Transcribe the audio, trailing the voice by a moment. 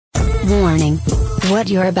Warning. What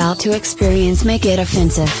you're about to experience may get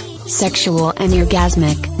offensive, sexual and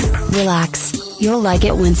orgasmic. Relax, you'll like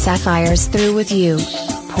it when Sapphire's through with you.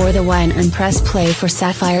 Pour the wine and press play for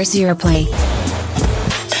Sapphire's Europlay.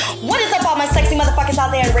 What is up, all my sexy motherfuckers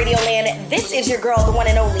out there in Radio Land? This is your girl, the one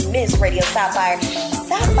and only Miss Radio Sapphire.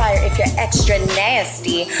 Sapphire if you're extra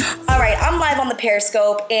nasty. Alright, I'm live on the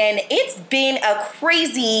Periscope, and it's been a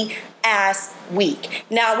crazy ass week.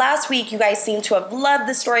 Now, last week, you guys seem to have loved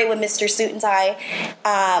the story with Mr. Suit and Tie.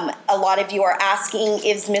 A lot of you are asking,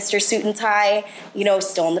 is Mr. Suit and Tie,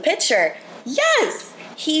 still in the picture? Yes!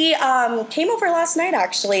 He came over last night,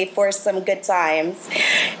 actually, for some good times.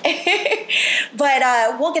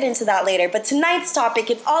 But we'll get into that later. But tonight's topic,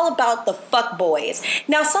 it's all about the fuck boys.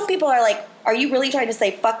 Now, some people are like, are you really trying to say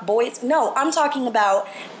fuck boys? No, I'm talking about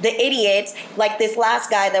the idiots, like this last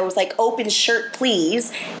guy that was like, open shirt,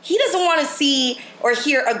 please. He doesn't want to see or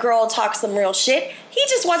hear a girl talk some real shit. He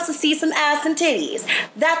just wants to see some ass and titties.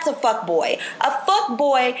 That's a fuck boy. A fuck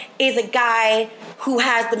boy is a guy who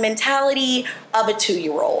has the mentality of a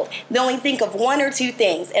 2-year-old. They only think of one or two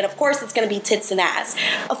things, and of course it's going to be tits and ass.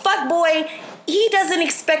 A fuck boy, he doesn't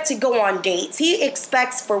expect to go on dates. He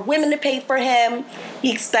expects for women to pay for him.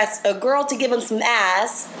 He expects a girl to give him some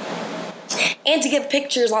ass and to give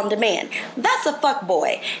pictures on demand. That's a fuck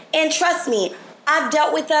boy. And trust me, I've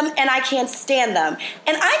dealt with them and I can't stand them.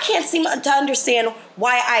 And I can't seem to understand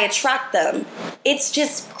why I attract them. It's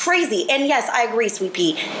just crazy. And yes, I agree, Sweet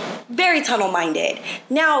Pea. Very tunnel-minded.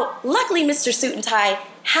 Now, luckily, Mr. Suit and Tie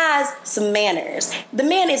has some manners. The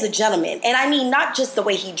man is a gentleman. And I mean, not just the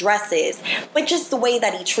way he dresses, but just the way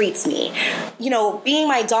that he treats me. Being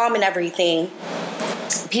my dom and everything,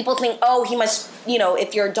 people think, oh, he must,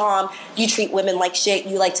 if you're a dom, you treat women like shit,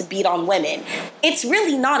 you like to beat on women. It's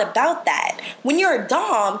really not about that. When you're a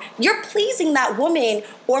dom, you're pleasing that woman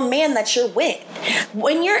or man that you're with.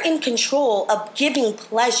 When you're in control of giving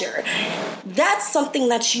pleasure, that's something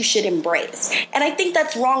that you should embrace. And I think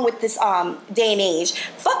that's wrong with this day and age.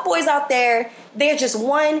 Fuckboys out there, they're just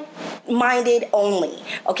one-minded only,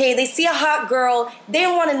 okay? They see a hot girl, they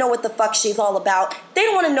don't want to know what the fuck she's all about. They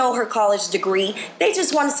don't want to know her college degree. They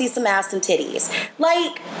just want to see some ass and titties.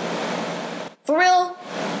 Like, for real?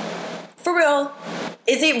 For real?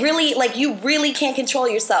 Is it really, like, you really can't control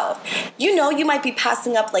yourself? You might be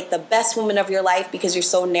passing up, like, the best woman of your life because you're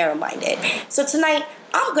so narrow-minded. So tonight,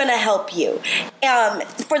 I'm gonna help you.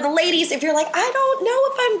 For the ladies, if you're like, I don't know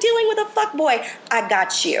if I'm dealing with a fuckboy, I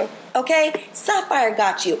got you, okay? Sapphire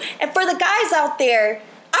got you. And for the guys out there,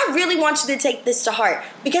 I really want you to take this to heart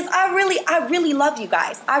because I really love you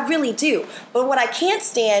guys. I really do. But what I can't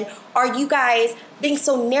stand are you guys being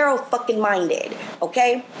so narrow fucking minded,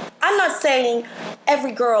 okay? I'm not saying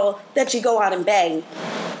every girl that you go out and bang,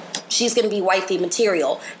 she's going to be wifey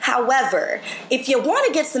material. However, if you want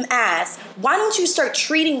to get some ass, why don't you start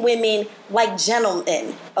treating women like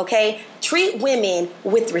gentlemen, okay? Treat women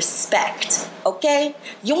with respect, okay?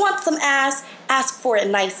 You want some ass, ask for it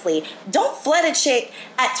nicely. Don't flood a chick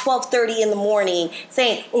at 12:30 in the morning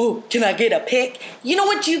saying, oh, can I get a pic? You know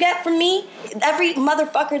what you get from me? Every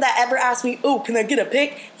motherfucker that ever asked me, oh, can I get a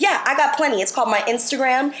pic? Yeah, I got plenty. It's called my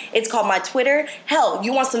Instagram. It's called my Twitter. Hell,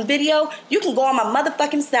 you want some video? You can go on my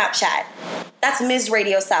motherfucking Snapchat. That's Ms.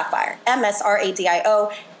 Radio Sapphire.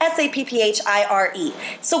 MSRADIO SAPPHIRE.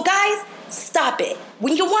 So guys, stop it.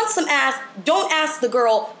 When you want some ass, don't ask the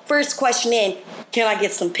girl first question in, can I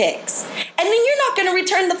get some pics? And then you're not going to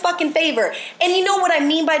return the fucking favor. And you know what I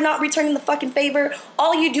mean by not returning the fucking favor?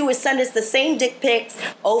 All you do is send us the same dick pics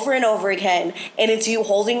over and over again. And it's you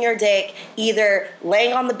holding your dick, either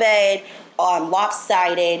laying on the bed,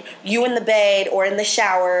 lopsided, you in the bed or in the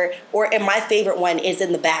shower, and my favorite one is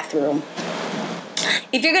in the bathroom.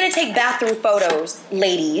 If you're going to take bathroom photos,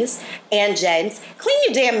 ladies and gents, clean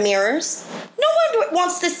your damn mirrors. No one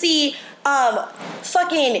wants to see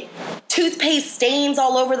fucking toothpaste stains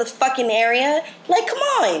all over the fucking area. Like, come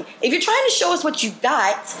on. If you're trying to show us what you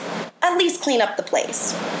got, at least clean up the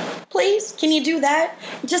place. Please, can you do that?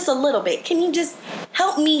 Just a little bit. Can you just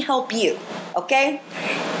help me help you, okay?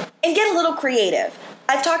 And get a little creative.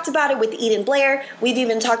 I've talked about it with Eden Blair. We've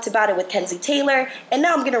even talked about it with Kenzie Taylor. And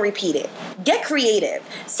now I'm going to repeat it. Get creative.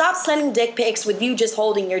 Stop sending dick pics with you just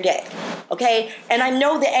holding your dick. Okay? And I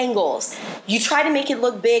know the angles. You try to make it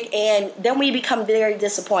look big and then we become very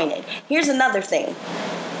disappointed. Here's another thing.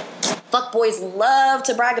 Fuckboys love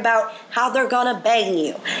to brag about how they're gonna bang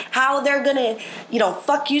you, how they're gonna,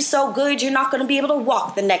 fuck you so good you're not gonna be able to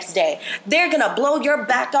walk the next day. They're gonna blow your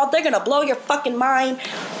back out. They're gonna blow your fucking mind.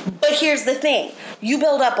 But here's the thing. You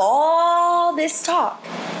build up all this talk.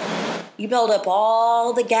 You build up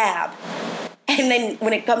all the gab. And then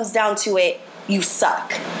when it comes down to it, you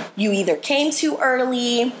suck. You either came too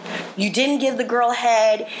early, you didn't give the girl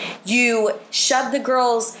head, you shoved a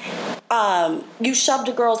girl's head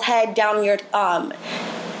down your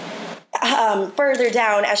further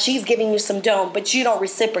down as she's giving you some dome, but you don't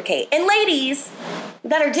reciprocate. And ladies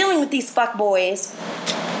that are dealing with these fuckboys,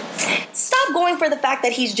 stop going for the fact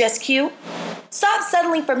that he's just cute. Stop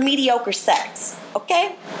settling for mediocre sex,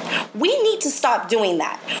 okay? We need to stop doing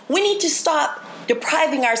that. We need to stop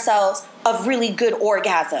depriving ourselves of really good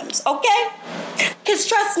orgasms, okay? Because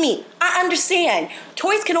trust me, I understand.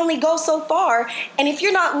 Toys can only go so far, and if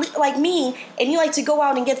you're not like me and you like to go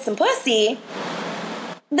out and get some pussy,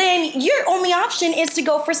 then your only option is to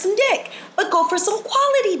go for some dick, but go for some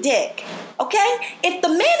quality dick, okay? If the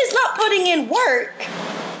man is not putting in work,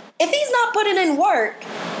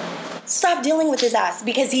 stop dealing with his ass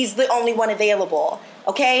because he's the only one available,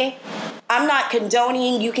 okay? I'm not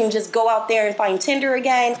condoning you can just go out there and find Tinder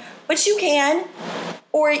again, but you can.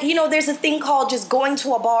 Or, there's a thing called just going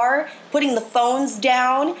to a bar, putting the phones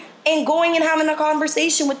down, and going and having a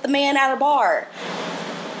conversation with the man at a bar.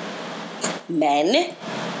 Men,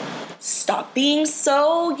 stop being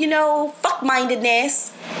so,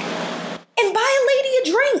 fuck-mindedness, and buy a lady a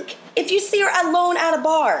drink if you see her alone at a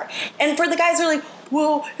bar. And for the guys who are like,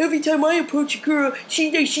 well, every time I approach a girl,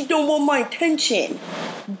 she don't want my attention.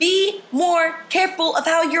 Be more careful of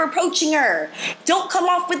how you're approaching her. Don't come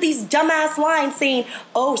off with these dumbass lines saying,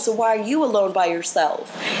 oh, so why are you alone by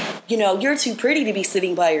yourself? You're too pretty to be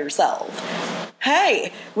sitting by yourself.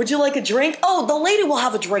 Hey, would you like a drink? Oh, the lady will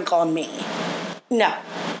have a drink on me. No.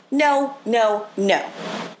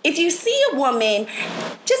 If you see a woman,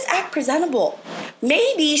 just act presentable.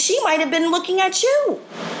 Maybe she might have been looking at you.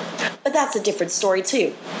 But that's a different story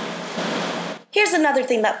too. Here's another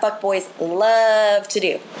thing that fuckboys love to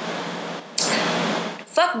do.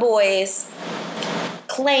 Fuckboys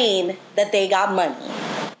claim that they got money.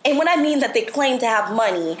 And when I mean that they claim to have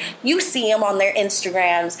money, you see them on their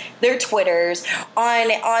Instagrams, their Twitters,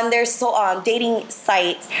 on their dating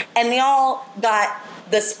sites, and they all got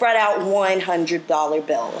the spread out $100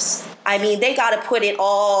 bills. I mean, they got to put it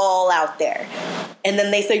all out there. And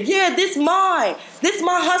then they say, yeah, this my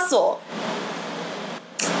hustle.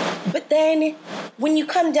 But then when you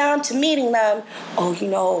come down to meeting them,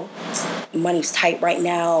 money's tight right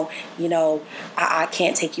now. I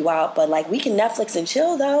can't take you out, but we can Netflix and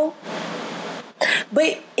chill though.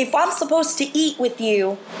 But if I'm supposed to eat with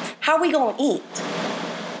you, how we gonna eat?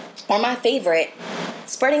 Or my favorite,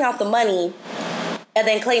 spreading out the money and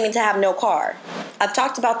then claiming to have no car. I've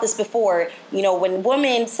talked about this before. When a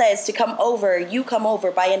woman says to come over, you come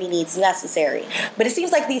over by any means necessary. But it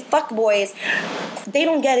seems like these fuckboys, they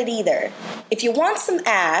don't get it either. If you want some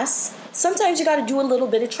ass, sometimes you gotta do a little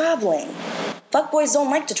bit of traveling. Fuckboys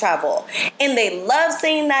don't like to travel. And they love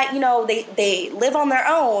saying that, they live on their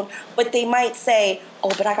own, but they might say,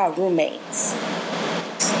 oh, but I got roommates.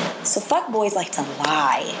 So fuckboys like to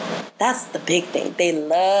lie. That's the big thing. They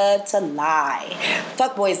love to lie.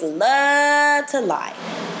 Fuckboys love to lie.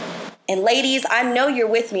 And ladies, I know you're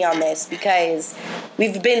with me on this because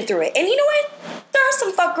we've been through it. And you know what? There are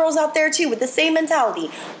some fuck girls out there too with the same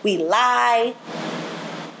mentality. We lie.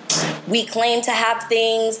 We claim to have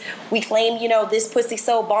things. We claim, this pussy's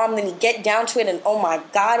so bomb. Then you get down to it and oh my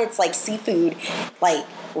God, it's like seafood.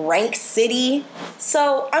 Rank City.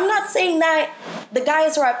 So I'm not saying that the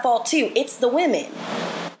guys are at fault too. It's the women.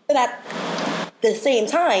 But at the same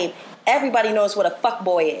time, everybody knows what a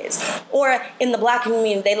fuckboy is. Or in the black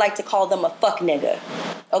community, they like to call them a fuck nigga.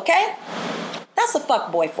 Okay? That's a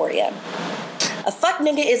fuckboy for you. A fuck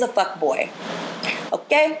nigga is a fuckboy.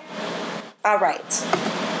 Okay? All right.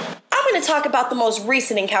 I'm going to talk about the most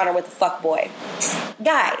recent encounter with a fuckboy.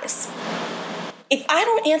 Guys, if I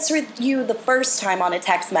don't answer you the first time on a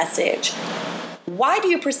text message, why do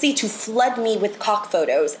you proceed to flood me with cock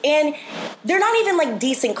photos? And they're not even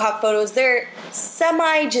decent cock photos. They're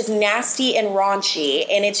just nasty and raunchy.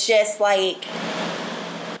 And it's just I'd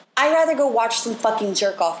rather go watch some fucking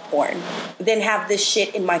jerk off porn than have this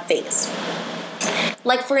shit in my face.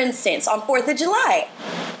 For instance, on 4th of July.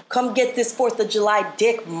 Come get this 4th of July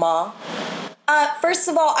dick, ma. First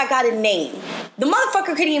of all, I got a name. The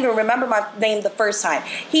motherfucker couldn't even remember my name the first time.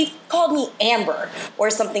 He called me Amber or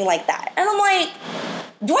something like that. And I'm like,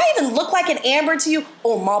 do I even look like an Amber to you?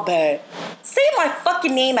 Oh, my bad. Say my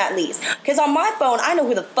fucking name at least. Because on my phone, I know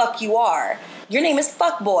who the fuck you are. Your name is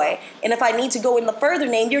FuccBoi. And if I need to go in the further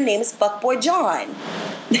name, your name is FuccBoi John.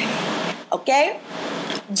 Okay?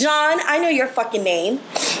 John, I know your fucking name.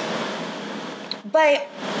 But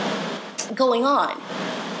going on.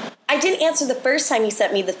 I didn't answer the first time he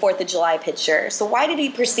sent me the 4th of July picture. So why did he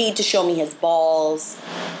proceed to show me his balls,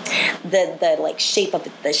 the like shape of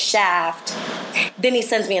the shaft. Then he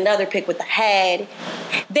sends me another pic with the head.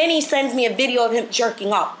 Then he sends me a video of him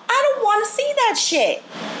jerking off. I don't want to see that shit.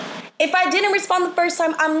 If I didn't respond the first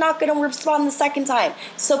time, I'm not going to respond the second time.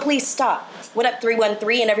 So please stop. What up,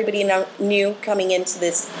 313 and everybody new coming into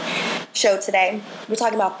this show today? We're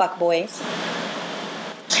talking about fuckboys.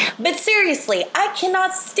 But seriously, I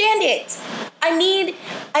cannot stand it.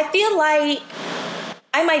 I feel like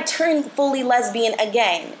I might turn fully lesbian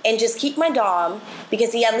again and just keep my dom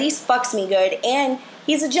because he at least fucks me good and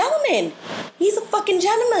he's a gentleman. He's a fucking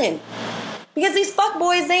gentleman. Because these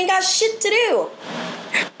fuckboys, they ain't got shit to do.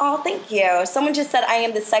 Oh, thank you. Someone just said I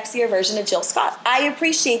am the sexier version of Jill Scott. I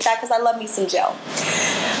appreciate that because I love me some Jill.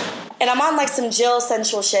 And I'm on like some Jill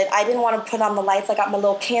sensual shit. I didn't want to put on the lights. I got my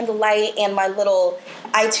little candlelight and my little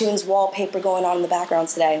iTunes wallpaper going on in the background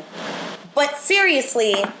today. But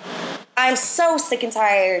seriously, I'm so sick and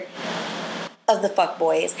tired of the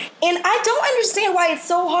fuckboys. And I don't understand why it's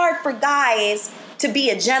so hard for guys to be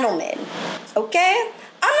a gentleman. Okay?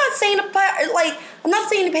 I'm not saying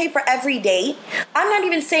to pay for every date. I'm not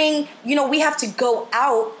even saying, we have to go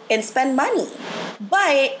out and spend money.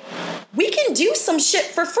 But we can do some shit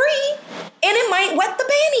for free and it might wet the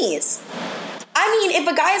panties. I mean, if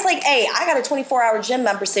a guy's like, hey, I got a 24-hour gym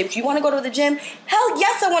membership. Do you want to go to the gym? Hell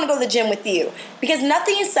yes, I want to go to the gym with you. Because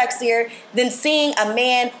nothing is sexier than seeing a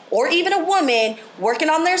man or even a woman working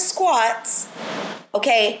on their squats,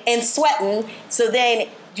 okay, and sweating. So then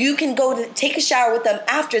you can go to take a shower with them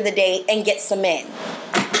after the date and get some in.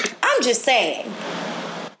 I'm just saying.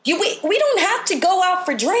 We don't have to go out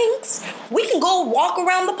for drinks. We can go walk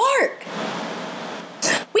around the park.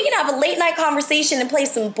 We can have a late night conversation and play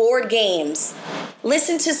some board games.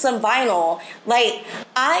 Listen to some vinyl. Like,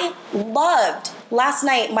 I loved last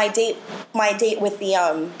night my date with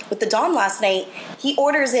the Dom last night. He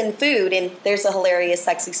orders in food, and there's a hilarious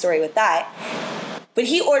sexy story with that. But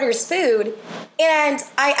he orders food, and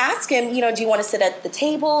I ask him, do you want to sit at the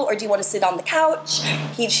table or do you want to sit on the couch?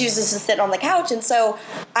 He chooses to sit on the couch, and so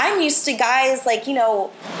I'm used to guys like,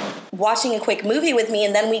 watching a quick movie with me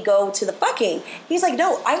and then we go to the fucking. He's like,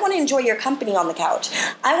 no, I want to enjoy your company on the couch.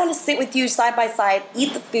 I want to sit with you side by side,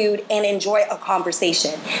 eat the food, and enjoy a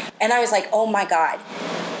conversation. And I was like, oh my God,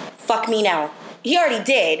 fuck me now. He already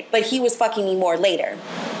did, but he was fucking me more later.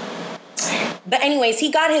 But anyways, he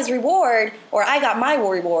got his reward, or I got my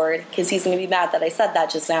reward, because he's going to be mad that I said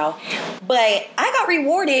that just now. But I got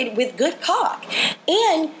rewarded with good cock.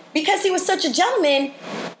 And because he was such a gentleman,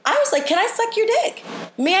 I was like, can I suck your dick?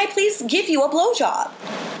 May I please give you a blowjob?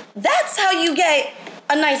 That's how you get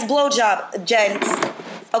a nice blowjob, gents.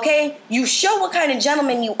 Okay? You show what kind of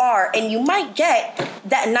gentleman you are, and you might get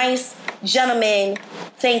that nice gentleman,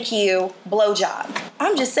 thank you, blowjob.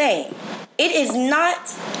 I'm just saying. It is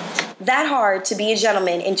not that hard to be a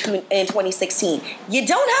gentleman in 2016. You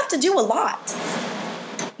don't have to do a lot.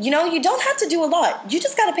 You don't have to do a lot. You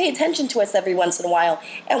just got to pay attention to us every once in a while,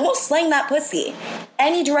 and we'll slang that pussy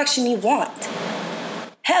any direction you want.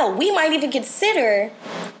 Hell, we might even consider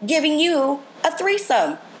giving you a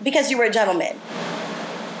threesome because you were a gentleman.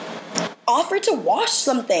 Offer to wash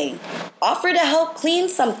something. Offer to help clean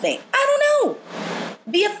something. I don't know.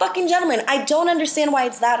 Be a fucking gentleman. I don't understand why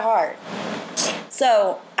it's that hard.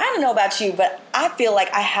 So, I don't know about you, but I feel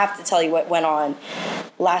like I have to tell you what went on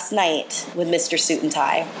last night with Mr. Suit and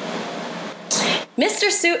Tie.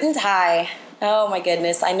 Mr. Suit and Tie. Oh my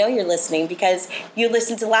goodness. I know you're listening because you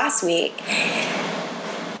listened to last week.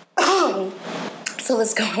 So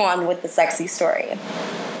let's go on with the sexy story.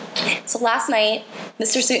 So last night,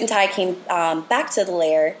 Mr. Suit and Tie came back to the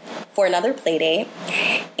lair for another play date,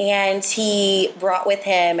 and he brought with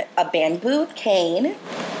him a bamboo cane,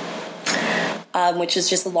 which is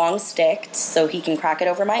just a long stick so he can crack it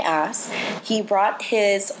over my ass. He brought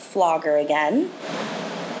his flogger again.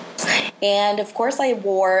 And of course I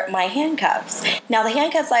wore my handcuffs. Now the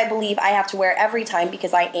handcuffs I believe I have to wear every time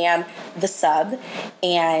because I am the sub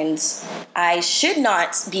and I should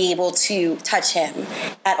not be able to touch him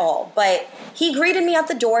at all. But he greeted me at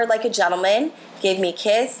the door like a gentleman, gave me a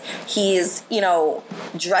kiss. He's,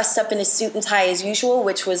 dressed up in his suit and tie as usual,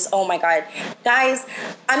 which was, oh my God. Guys,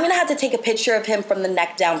 I'm going to have to take a picture of him from the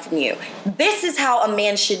neck down from you. This is how a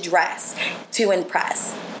man should dress to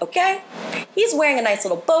impress, okay? He's wearing a nice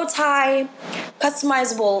little bow tie,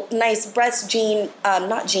 customizable, nice breast jean,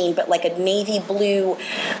 not jean, but like a navy blue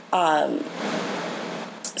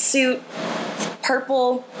suit,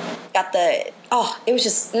 purple, got the, it was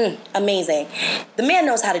just amazing. The man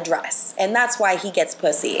knows how to dress, and that's why he gets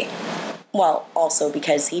pussy. Well, also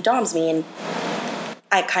because he doms me, and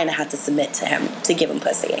I kind of had to submit to him to give him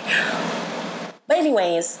pussy. But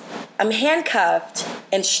anyways, I'm handcuffed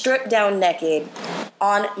and stripped down naked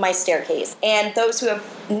on my staircase. And those who have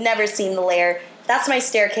never seen the lair, that's my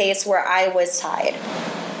staircase where I was tied.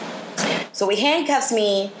 So he handcuffs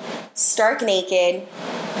me stark naked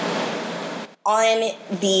on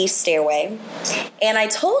the stairway. And I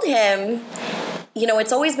told him, you know,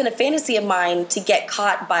 it's always been a fantasy of mine to get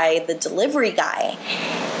caught by the delivery guy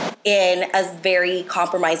in a very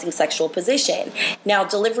compromising sexual position. Now,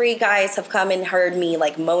 delivery guys have come and heard me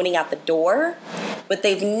like moaning at the door, but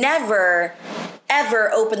they've never,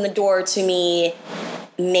 ever opened the door to me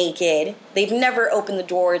naked. They've never opened the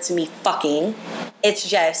door to me fucking. It's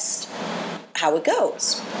just how it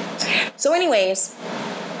goes. So anyways,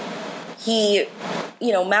 he,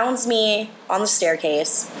 you know, mounts me on the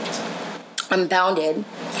staircase. I'm bounded,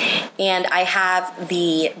 and I have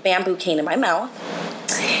the bamboo cane in my mouth.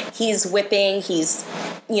 He's whipping, he's,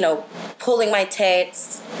 you know, pulling my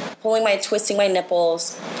tits, twisting my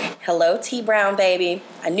nipples. Hello, T Brown, baby.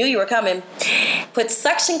 I knew you were coming. Put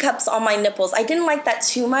suction cups on my nipples. I didn't like that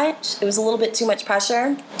too much. It was a little bit too much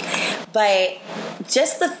pressure. But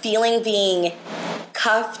just the feeling being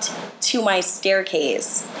cuffed to my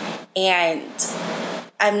staircase, and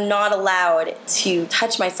I'm not allowed to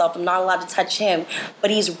touch myself. I'm not allowed to touch him.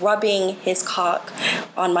 But he's rubbing his cock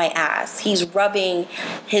on my ass. He's rubbing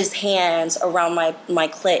his hands around my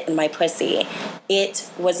clit and my pussy. It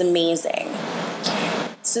was amazing.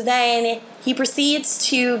 So then he proceeds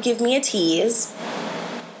to give me a tease.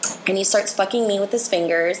 And he starts fucking me with his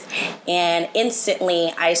fingers. And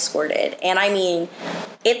instantly I squirted. And I mean,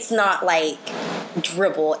 it's not like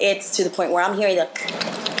dribble. It's to the point where I'm hearing the...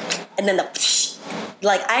 And then the...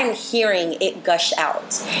 Like, I'm hearing it gush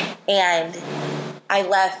out. And I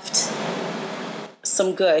left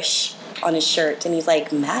some gush on his shirt. And he's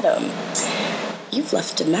like, "Madam, you've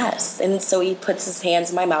left a mess." And so he puts his hands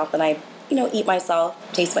in my mouth. And I, you know, eat myself,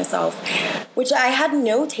 taste myself. Which I had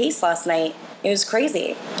no taste last night. It was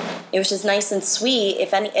crazy. It was just nice and sweet.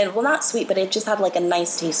 If any, and well, not sweet, but it just had like a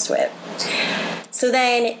nice taste to it. So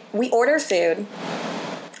then we order food.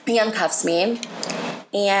 He uncuffs me.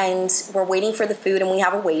 And we're waiting for the food, and we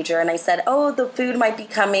have a wager. And I said, "Oh, the food might be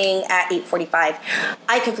coming at 8:45.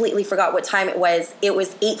 I completely forgot what time it was. It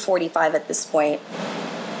was 8:45 at this point.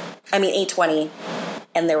 I mean, 8:20.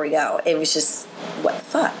 And there we go. It was just, what the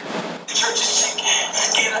fuck?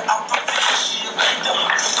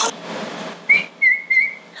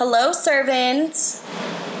 Hello, servant.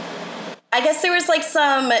 I guess there was like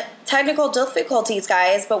some technical difficulties,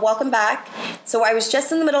 guys, but welcome back. So I was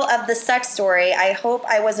just in the middle of the sex story. I hope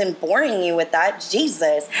I wasn't boring you with that.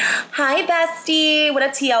 Jesus. Hi, bestie. What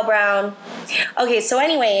up, TL Brown? Okay, so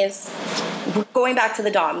anyways, going back to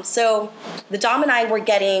the Dom. So the Dom and I were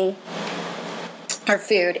getting our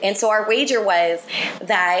food. And so our wager was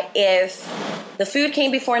that if the food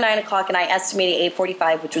came before 9 o'clock and I estimated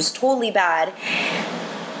 8:45, which was totally bad,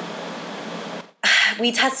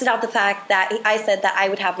 we tested out the fact that I said that I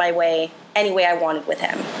would have my way any way I wanted with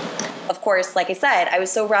him. Of course, like I said, I was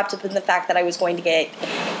so wrapped up in the fact that I was going to get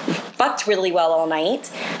fucked really well all night.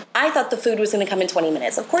 I thought the food was going to come in 20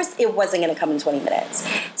 minutes. Of course, it wasn't going to come in 20 minutes.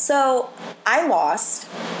 So I lost,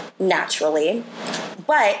 naturally.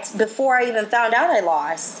 But before I even found out I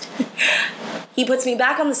lost, he puts me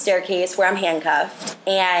back on the staircase where I'm handcuffed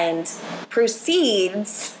and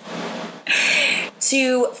proceeds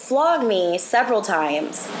to flog me several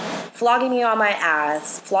times, flogging me on my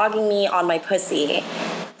ass, flogging me on my pussy,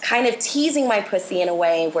 kind of teasing my pussy in a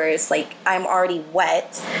way where it's like I'm already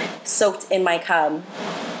wet, soaked in my cum.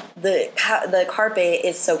 The carpet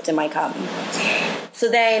is soaked in my cum. So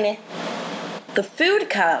then the food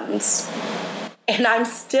comes, and I'm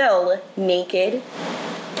still naked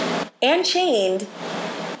and chained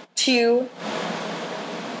to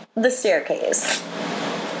the staircase.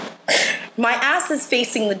 My ass is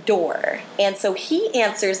facing the door, and so he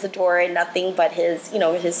answers the door in nothing but his, you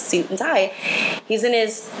know, his suit and tie. He's in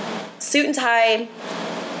his suit and tie.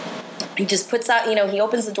 He just puts out, you know, he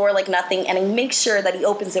opens the door like nothing, and he makes sure that he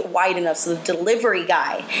opens it wide enough so the delivery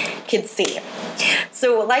guy can see.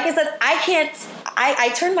 So, like I said,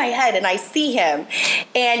 I turn my head and I see him,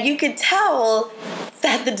 and you could tell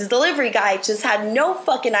that the delivery guy just had no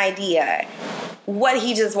fucking idea what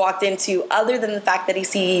he just walked into, other than the fact that he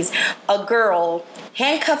sees a girl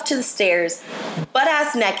handcuffed to the stairs,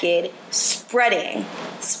 butt-ass naked, spreading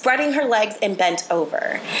her legs and bent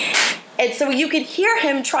over. And so you could hear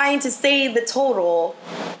him trying to say the total,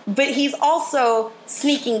 but he's also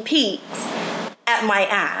sneaking peeks at my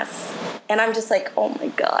ass. And I'm just like, oh my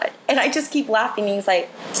God. And I just keep laughing. And he's like,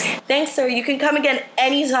 "Thanks, sir. You can come again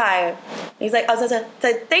anytime." And he's like,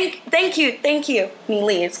 thank you. And he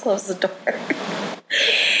leaves, closes the door.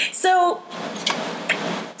 So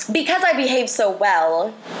because I behaved so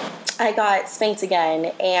well, I got spanked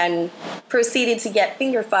again and proceeded to get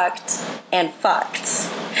finger fucked and fucked.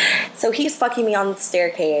 So he's fucking me on the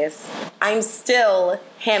staircase. I'm still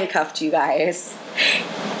handcuffed, you guys.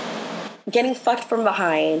 Getting fucked from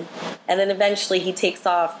behind. And then eventually he takes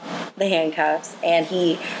off the handcuffs and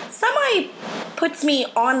he puts me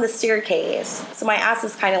on the staircase. So my ass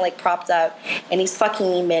is kind of like propped up and he's fucking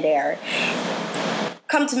me midair.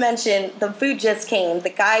 Come to mention, the food just came. The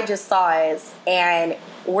guy just saw us and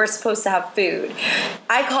we're supposed to have food.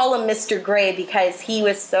 I call him Mr. Gray because he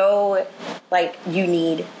was so like, you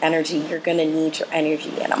need energy. You're gonna need your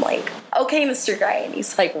energy. And I'm like, okay, Mr. Gray. And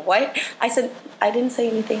he's like, what? I said, I didn't say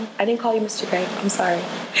anything. I didn't call you Mr. Gray. I'm sorry.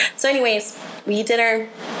 So anyways, we eat dinner.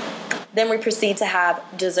 Then we proceed to have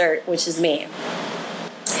dessert, which is me.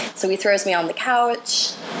 So he throws me on the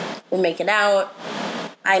couch. We're making out.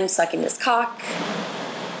 I'm sucking his cock.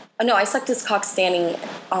 Oh, no, I sucked his cock standing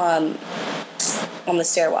on the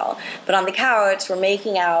stairwell. But on the couch, we're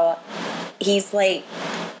making out. He's like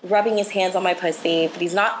rubbing his hands on my pussy, but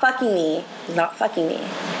he's not fucking me. He's not fucking me.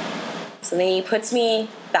 So then he puts me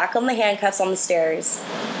back on the handcuffs on the stairs.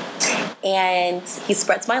 And he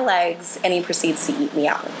spreads my legs and he proceeds to eat me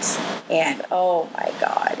out. And oh my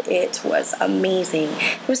God, it was amazing.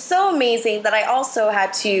 It was so amazing that I also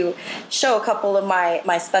had to show a couple of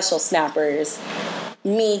my special snappers.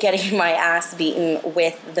 Me getting my ass beaten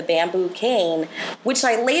with the bamboo cane, which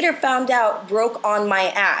I later found out broke on my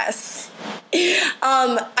ass.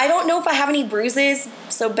 I don't know if I have any bruises,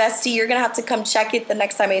 so bestie, you're gonna have to come check it the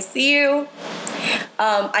next time I see you.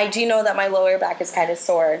 I do know that my lower back is kind of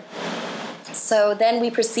sore. So then we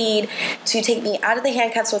proceed to take me out of the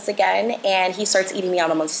handcuffs once again, and he starts eating me out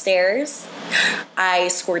on the stairs. I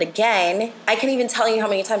squirt again. I can't even tell you how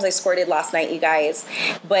many times I squirted last night, you guys,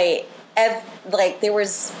 but there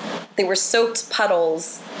were soaked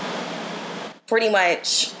puddles pretty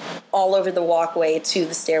much all over the walkway to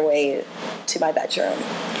the stairway to my bedroom.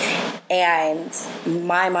 And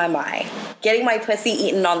my, getting my pussy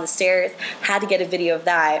eaten on the stairs, had to get a video of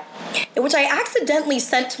that, which I accidentally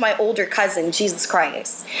sent to my older cousin. Jesus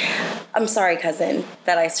Christ. I'm sorry, cousin,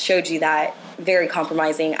 that I showed you that. Very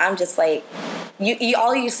compromising. I'm just like, you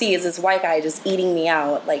all you see is this white guy just eating me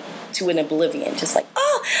out, like, to an oblivion. Just like,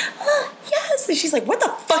 oh, yes. And she's like, what the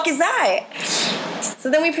fuck is that? So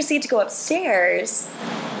then we proceed to go upstairs,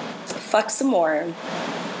 fuck some more.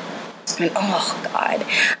 And oh God,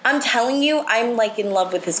 I'm telling you, I'm like in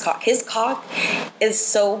love with his cock. His cock is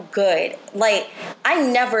so good. Like, I've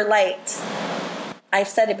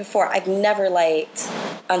said it before, I've never liked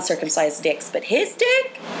uncircumcised dicks, but his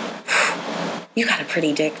dick, you got a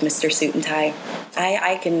pretty dick, Mr. Suit and Tie.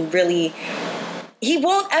 I can really, he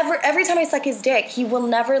won't ever, every time I suck his dick, he will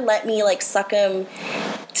never let me like suck him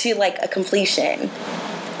to like a completion.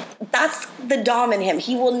 That's the dom in him.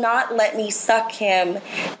 He will not let me suck him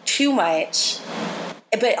too much.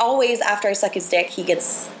 But always after I suck his dick, he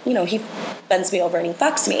gets, he bends me over and he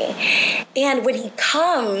fucks me. And when he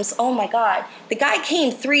comes, oh my God, the guy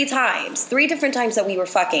came 3 different times that we were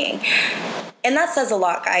fucking. And that says a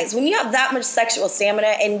lot, guys. When you have that much sexual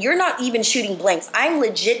stamina and you're not even shooting blanks, I'm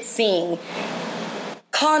legit seeing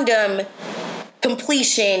condom,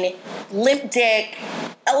 completion, limp dick,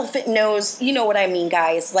 elephant nose, you know what I mean,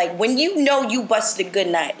 guys. Like, when you know you busted a good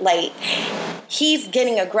nut, like, he's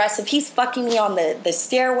getting aggressive. He's fucking me on the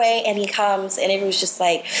stairway, and he comes, and it was just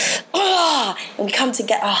like, ah, and we come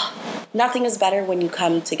together. Oh, nothing is better when you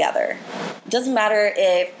come together. It doesn't matter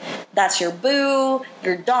if that's your boo,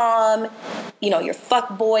 your dom, your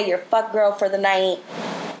fuck boy, your fuck girl for the night.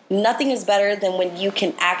 Nothing is better than when you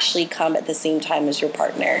can actually come at the same time as your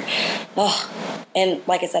partner. Oh, and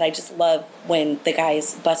like I said, I just love when the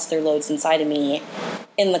guys bust their loads inside of me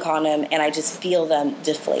in the condom and I just feel them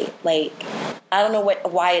deflate. Like, I don't know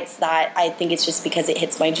why it's that. I think it's just because it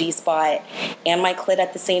hits my G-spot and my clit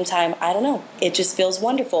at the same time. I don't know. It just feels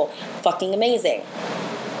wonderful. Fucking amazing.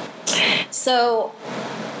 So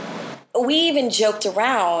we even joked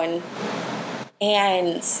around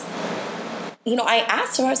and I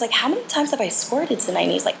asked him, I was like, how many times have I squirted tonight?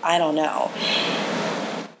 And he's like, I don't know.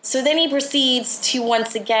 So then he proceeds to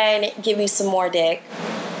once again give me some more dick,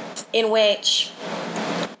 in which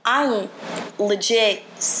I'm legit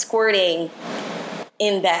squirting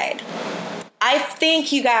in bed. I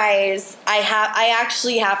think, you guys, I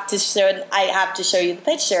have to show you the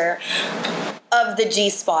picture of the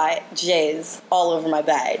G-spot jizz all over my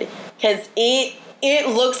bed. Because it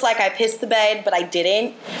looks like I pissed the bed, but I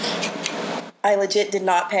didn't. I legit did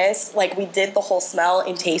not piss. Like, we did the whole smell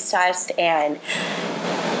and taste test, and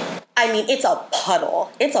I mean, it's a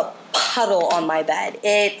puddle. It's a puddle on my bed.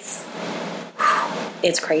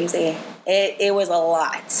 It's crazy. It was a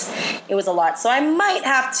lot. It was a lot. So I might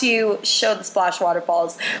have to show the splash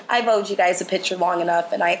waterfalls. I've owed you guys a picture long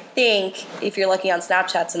enough, and I think if you're looking on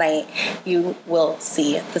Snapchat tonight, you will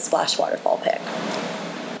see the splash waterfall pic.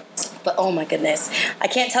 But oh my goodness, I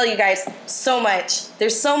can't tell you guys so much.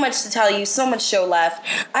 There's so much to tell you, so much show left.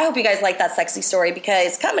 I hope you guys like that sexy story,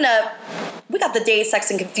 because coming up, we got the Dazed, Sex,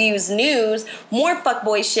 and Confused news, more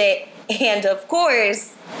fuckboy shit, and of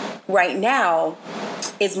course, right now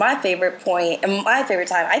is my favorite point and my favorite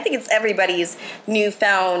time. I think it's everybody's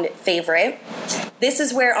newfound favorite. This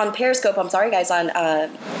is where on Periscope, I'm sorry guys, on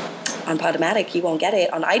Podomatic, you won't get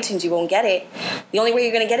it. On iTunes, you won't get it. The only way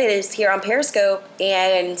you're going to get it is here on Periscope.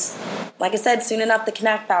 And like I said, soon enough, the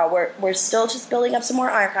Connect Pal. We're still just building up some more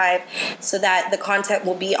archive so that the content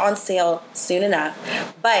will be on sale soon enough.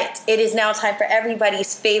 But it is now time for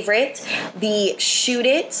everybody's favorite, the Shoot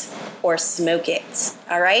It or Smoke It.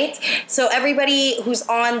 All right? So everybody who's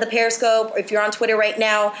on the Periscope, or if you're on Twitter right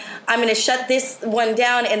now, I'm going to shut this one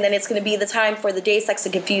down, and then it's going to be the time for the Dazed, Sex,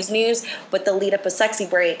 and Confused news, but they'll lead up a sexy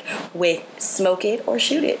break with Smoke It or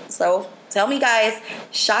Shoot It. So tell me, guys,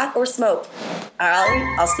 shot or smoke? All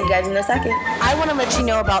right, I'll see you guys in a second. I want to let you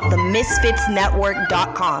know about the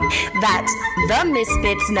MisfitsNetwork.com. That's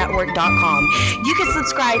themisfitsnetwork.com. You can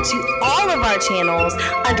subscribe to all of our channels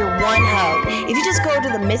under one hub. If you just go to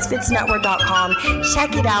themisfitsnetwork.com,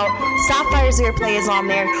 check it out. Sapphire's Airplay is on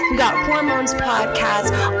there. We got Hormones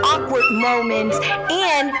Podcast, Awkward Moments,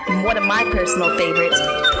 and one of my personal favorites,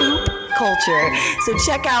 Poop Culture. So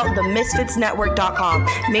check out themisfitsnetwork.com.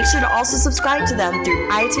 Make sure to also subscribe to them through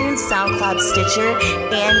iTunes, SoundCloud, Stitcher,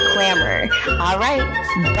 and Clamor. All right,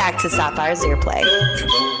 back to Sapphire's Airplay.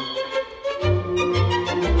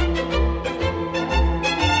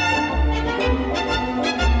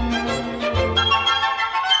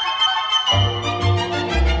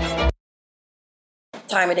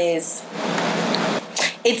 Time it is.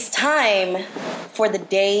 It's time for the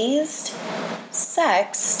Dazed,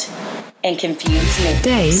 Sexed, and Confused news.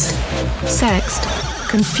 Dazed, Sexed,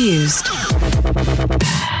 Confused.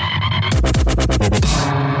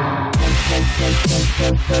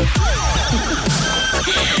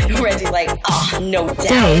 Reggie's like, oh, no doubt.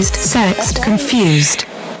 Dazed, Sexed, Confused.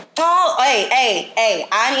 Oh, hey,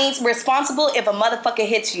 I ain't responsible if a motherfucker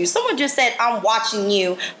hits you. Someone just said, I'm watching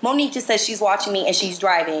you. Monique just says she's watching me and she's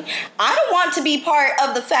driving. I don't want to be part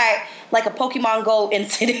of the fact, like a Pokemon Go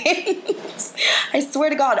incident. I swear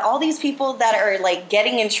to God, all these people that are like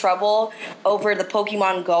getting in trouble over the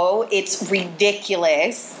Pokemon Go, it's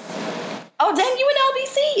ridiculous. Oh, dang, you in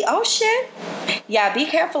LBC. Oh, shit. Yeah, be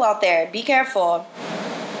careful out there. Be careful.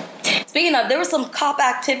 Speaking of, there was some cop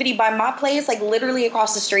activity by my place, like literally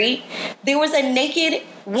across the street. There was a naked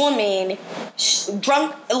woman,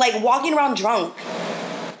 drunk, like walking around drunk.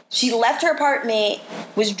 She left her apartment,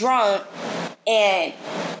 was drunk, and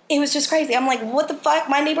it was just crazy. I'm like, what the fuck?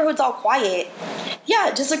 My neighborhood's all quiet.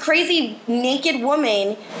 Yeah, just a crazy naked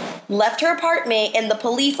woman left her apartment, and the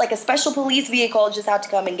police, like a special police vehicle, just had to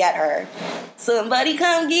come and get her. Somebody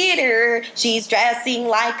come get her. She's dressing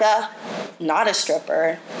like not a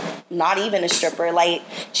stripper. Not even a stripper. Like,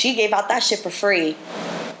 she gave out that shit for free.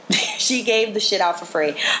 She gave the shit out for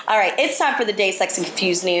free. All right, it's time for the Dazed, Sex, and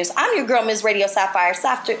Confused news. I'm your girl, Ms. Radio Sapphire.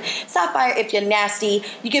 Sapphire, if you're nasty.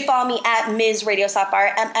 You can follow me at Ms. Radio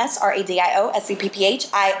Sapphire,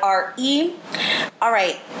 MsRadioSapphire. All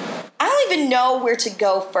right. I don't even know where to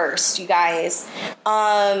go first, you guys.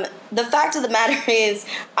 The fact of the matter is,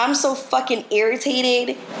 I'm so fucking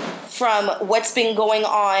irritated from what's been going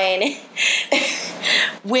on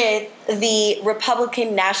with the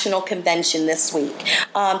Republican National Convention this week.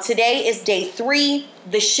 Today is day 3.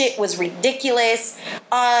 The shit was ridiculous.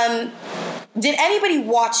 Did anybody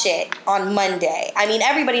watch it on Monday? I mean,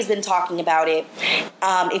 everybody's been talking about it.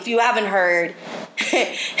 If you haven't heard,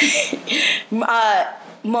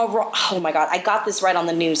 oh my God, I got this right on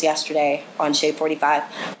the news yesterday on Shade 45.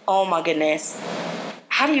 Oh my goodness.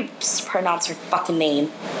 How do you pronounce her fucking name?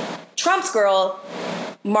 Trump's girl,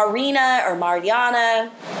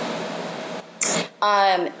 Mariana,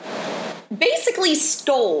 basically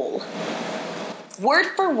stole, word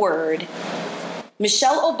for word,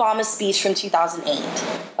 Michelle Obama's speech from 2008,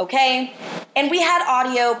 okay? And we had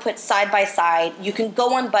audio put side by side. You can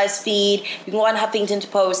go on BuzzFeed, you can go on Huffington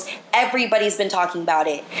Post, everybody's been talking about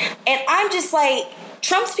it. And I'm just like,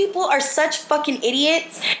 Trump's people are such fucking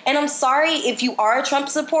idiots, and I'm sorry if you are a Trump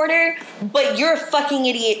supporter, but you're a fucking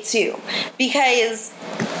idiot too. Because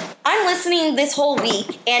I'm listening this whole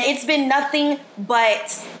week, and it's been nothing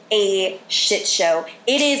but a shit show.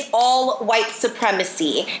 It is all white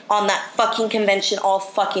supremacy on that fucking convention all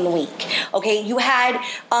fucking week. Okay, you had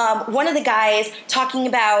one of the guys talking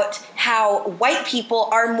about how white people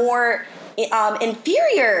are more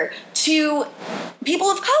inferior to people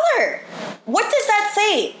of color. What does that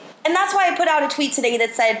say? And that's why I put out a tweet today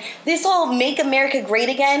that said, this whole make America great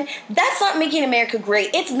again, that's not making America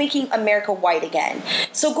great. It's making America white again.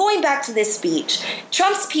 So going back to this speech,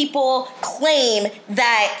 Trump's people claim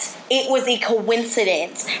that it was a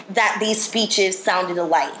coincidence that these speeches sounded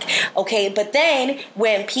alike. Okay, but then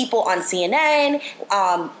when people on CNN,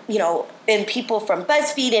 and people from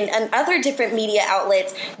BuzzFeed and other different media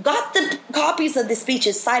outlets got the copies of the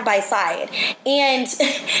speeches side by side, and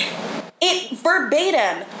it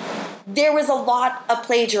verbatim, there was a lot of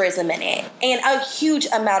plagiarism in it, and a huge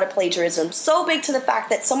amount of plagiarism. So big to the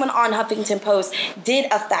fact that someone on Huffington Post did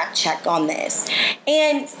a fact check on this.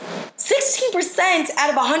 And 16% out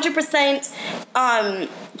of 100%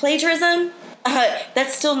 plagiarism,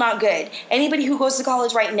 that's still not good. Anybody who goes to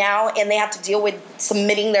college right now and they have to deal with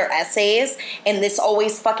submitting their essays, and this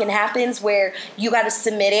always fucking happens where you got to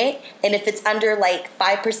submit it, and if it's under like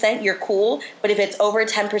 5%, you're cool, but if it's over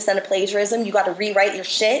 10% of plagiarism, you got to rewrite your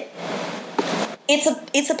shit.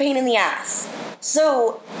 It's a pain in the ass.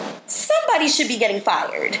 So somebody should be getting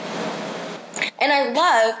fired. And I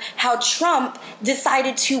love how Trump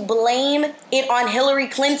decided to blame it on Hillary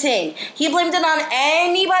Clinton. He blamed it on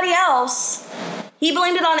anybody else. He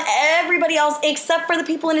blamed it on everybody else except for the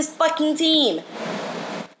people in his fucking team.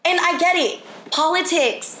 And I get it.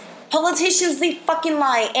 Politics. Politicians, they fucking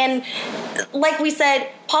lie. And like we said,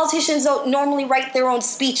 politicians don't normally write their own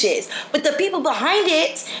speeches. But the people behind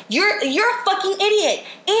it, you're a fucking idiot.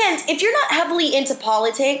 And if you're not heavily into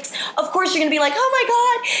politics, of course you're going to be like, oh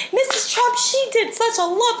my God, Mrs. Trump, she did such a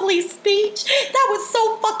lovely speech. That was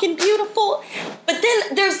so fucking beautiful. But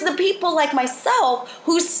then there's the people like myself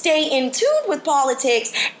who stay in tune with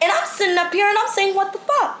politics. And I'm sitting up here and I'm saying, what the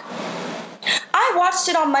fuck? I watched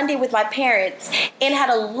it on Monday with my parents and had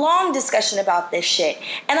a long discussion about this shit.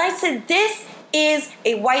 And I said, this is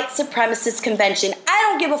a white supremacist convention. I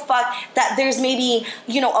don't give a fuck that there's maybe,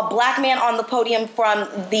 a black man on the podium from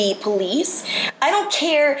the police. I don't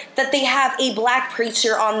care that they have a black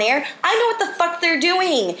preacher on there. I know what the fuck they're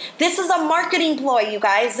doing. This is a marketing ploy, you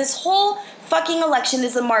guys. This whole fucking election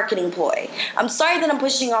is a marketing ploy. I'm sorry that I'm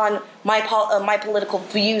pushing on my political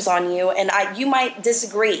views on you, and you might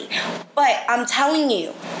disagree, but I'm telling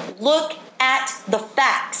you, look at the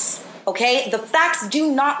facts. Okay? The facts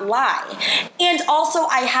do not lie. And also,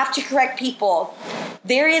 I have to correct people.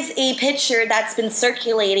 There is a picture that's been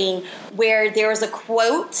circulating where there was a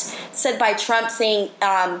quote said by Trump saying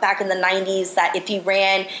back in the 90s that if he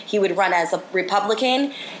ran, he would run as a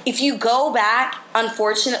Republican. If you go back,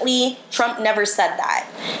 unfortunately, Trump never said that.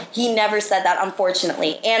 He never said that,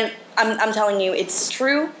 unfortunately. And I'm telling you, it's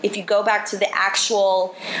true. If you go back to the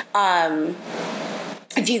actual...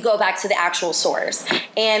 if you go back to the actual source.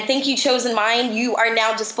 And thank you, Chosen Mind. You are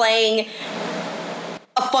now displaying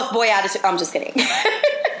a fuckboy attitude. I'm just kidding.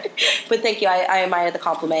 But thank you. I admire the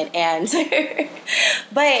compliment. And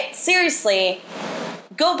but seriously,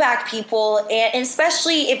 go back, people. And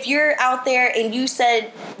especially if you're out there and you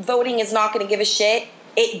said voting is not going to give a shit,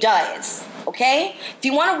 it does. Okay? If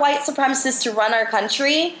you want a white supremacist to run our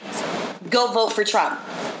country, go vote for Trump.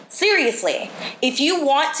 Seriously, if you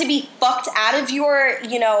want to be fucked out of your,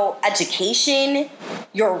 education,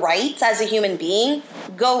 your rights as a human being,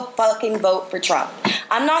 go fucking vote for Trump.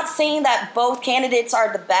 I'm not saying that both candidates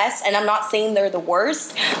are the best, and I'm not saying they're the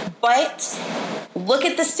worst, but look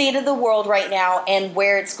at the state of the world right now and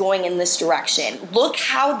where it's going in this direction. Look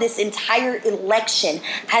how this entire election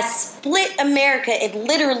has split America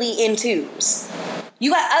literally in twos.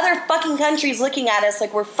 You got other fucking countries looking at us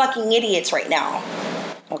like we're fucking idiots right now.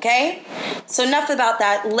 Okay? So enough about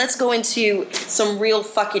that. Let's go into some real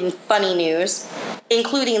fucking funny news,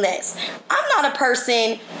 including this. I'm not a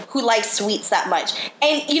person who likes sweets that much.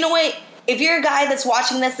 And you know what? If you're a guy that's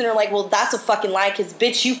watching this and you're like, well, that's a fucking lie because,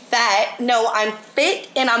 bitch, you fat. No, I'm fit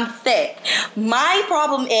and I'm thick. My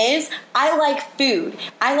problem is I like food.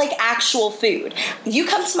 I like actual food. You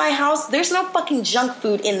come to my house, there's no fucking junk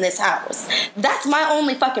food in this house. That's my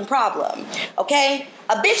only fucking problem, okay?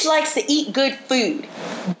 A bitch likes to eat good food,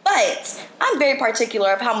 but I'm very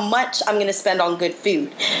particular of how much I'm going to spend on good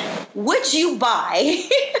food. Would you buy...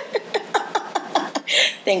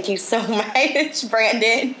 Thank you so much,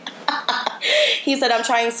 Brandon. He said, I'm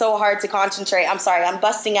trying so hard to concentrate. I'm sorry, I'm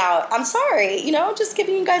busting out. I'm sorry, just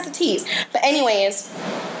giving you guys a tease. But anyways,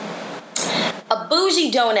 a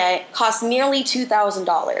bougie donut costs nearly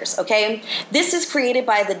 $2,000, okay? This is created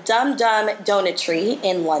by the Dum Dum Donutry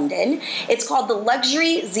in London. It's called the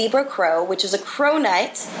Luxury Zebra Crow, which is a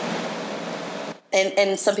cronut.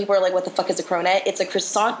 And some people are like, what the fuck is a cronut? It's a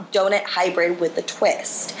croissant donut hybrid with a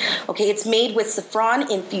twist. Okay, it's made with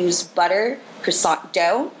saffron-infused butter, croissant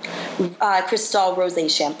dough, Cristal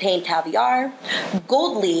Rosé Champagne caviar,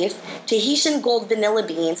 gold leaf, Tahitian gold vanilla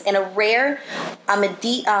beans, and a rare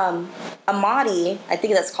Amadi, I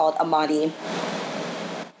think that's called Amade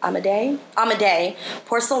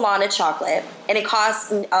porcelana chocolate, and it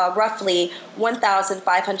costs roughly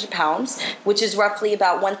 1,500 pounds, which is roughly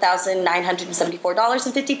about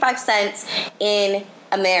 $1,974.55 in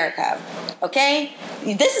America. Okay?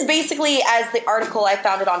 This is basically, as the article I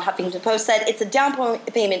found it on Huffington Post said, it's a down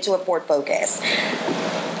payment to afford Focus.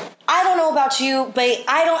 I don't know about you, but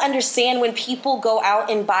I don't understand when people go out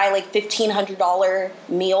and buy like $1,500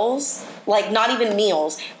 meals. Like, not even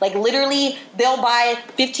meals. Like, literally, they'll buy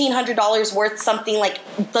 $1,500 worth something like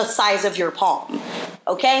the size of your palm.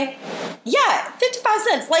 Okay? Yeah, 55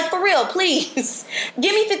 cents. Like, for real, please.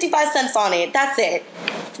 Give me 55 cents on it. That's it.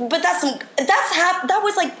 But that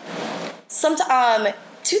was like some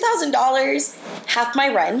 $2,000, half my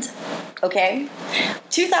rent. Okay?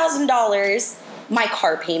 $2,000, my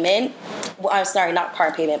car payment. Well, I'm sorry, not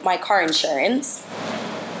car payment. My car insurance.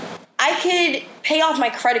 I could pay off my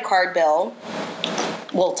credit card bill,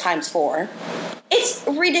 well, times 4. It's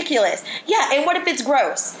ridiculous. Yeah, and what if it's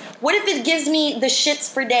gross? What if it gives me the shits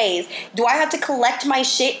for days? Do I have to collect my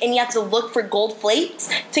shit and you have to look for gold flakes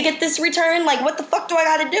to get this return? Like, what the fuck do I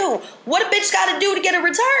gotta do? What a bitch gotta do to get a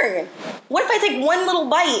return? What if I take one little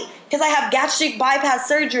bite because I have gastric bypass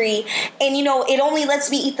surgery and, you know, it only lets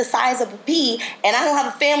me eat the size of a pea and I don't have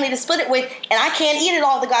a family to split it with and I can't eat it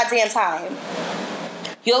all the goddamn time?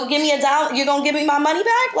 You'll give me $1, you're gonna give me my money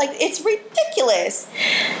back? Like, it's ridiculous.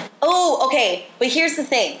 Oh, okay, but here's the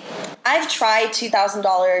thing. I've tried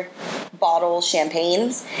 $2,000 bottle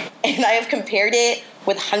champagnes, and I have compared it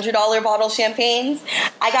with $100 bottle champagnes.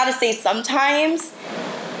 I gotta say, sometimes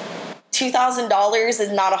 $2,000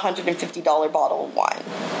 is not a $150 bottle of wine.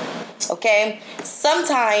 Okay?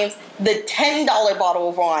 Sometimes the $10 bottle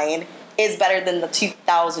of wine is better than the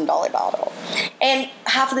 $2,000 bottle. And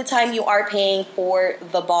half of the time you are paying for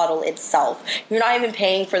the bottle itself. You're not even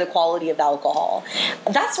paying for the quality of alcohol.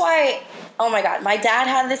 That's why, oh my God, my dad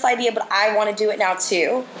had this idea, but I want to do it now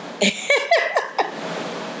too.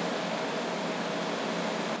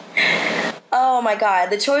 Oh my God.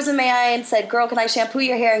 The Chosen Man said, girl, can I shampoo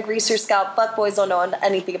your hair and grease your scalp? Fuck boys don't know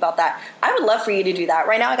anything about that. I would love for you to do that.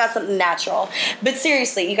 Right now I got something natural. But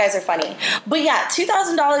seriously, you guys are funny. But yeah,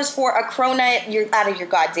 $2,000 for a cronut, you're out of your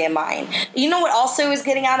goddamn mind. You know what also is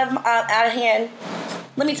getting out of hand?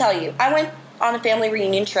 Let me tell you. I went on a family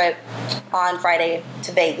reunion trip on Friday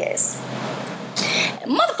to Vegas.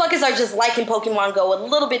 Motherfuckers are just liking Pokemon Go a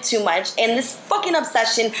little bit too much, and this fucking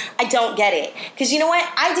obsession, I don't get it. Because you know what?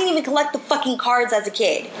 I didn't even collect the fucking cards as a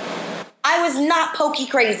kid. I was not Poke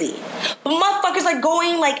crazy. But motherfuckers are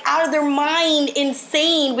going like out of their mind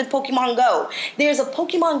insane with Pokemon Go. There's a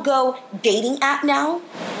Pokemon Go dating app now.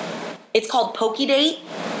 It's called PokeDate.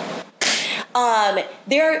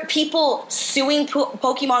 There are people suing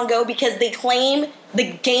Pokemon Go because they claim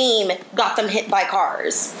the game got them hit by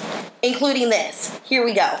cars, including this. Here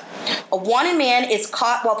we go. A wanted man is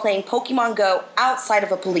caught while playing Pokemon Go outside of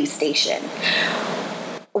a police station.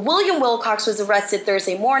 William Wilcox was arrested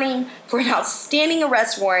Thursday morning for an outstanding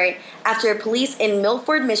arrest warrant after police in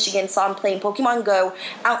Milford, Michigan saw him playing Pokemon Go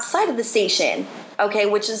outside of the station. Okay,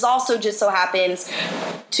 which is also just so happens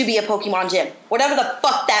to be a Pokemon gym. Whatever the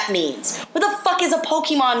fuck that means. What the fuck is a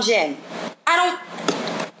Pokemon gym?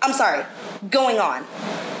 I'm sorry. Going on.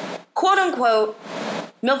 Quote unquote,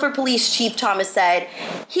 Milford Police Chief Thomas said,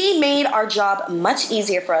 he made our job much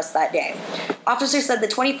easier for us that day. Officers said the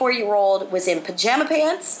 24-year-old was in pajama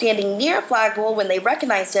pants, standing near a flagpole when they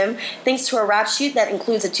recognized him, thanks to a rap sheet that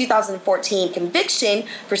includes a 2014 conviction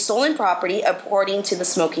for stolen property, according to the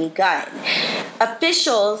Smoking Gun.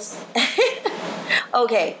 Officials...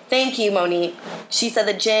 Okay, thank you, Monique. She said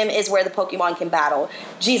the gym is where the Pokemon can battle.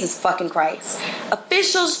 Jesus fucking Christ.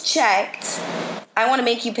 Officials checked... I want to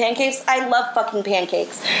make you pancakes. I love fucking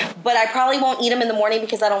pancakes. But I probably won't eat them in the morning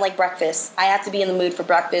because I don't like breakfast. I have to be in the mood for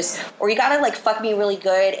breakfast. Or you gotta like fuck me really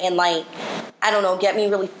good and like, I don't know, get me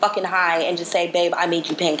really fucking high and just say, babe, I made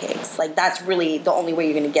you pancakes. Like, that's really the only way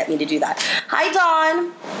you're gonna get me to do that. Hi,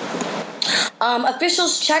 Dawn.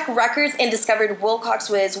 Officials checked records and discovered Wilcox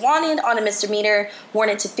was wanted on a misdemeanor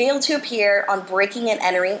warrant to fail to appear on breaking and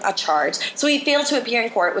entering a charge. So he failed to appear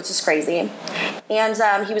in court, which is crazy.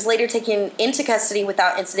 And he was later taken into custody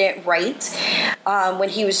without incident right. when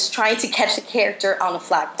he was trying to catch a character on a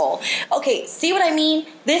flagpole. Okay, see what I mean?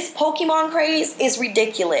 This Pokemon craze is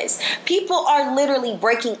ridiculous. People are literally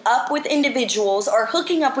breaking up with individuals or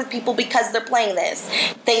hooking up with people because they're playing this.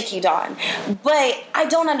 Thank you, Dawn. But I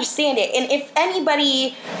don't understand it. And if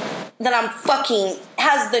anybody that I'm fucking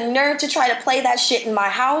has the nerve to try to play that shit in my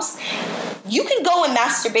house, you can go and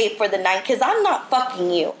masturbate for the night, because I'm not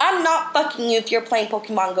fucking you. I'm not fucking you if you're playing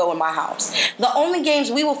Pokemon Go in my house. The only games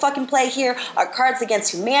we will fucking play here are Cards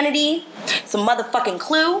Against Humanity, some motherfucking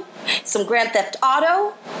Clue, some Grand Theft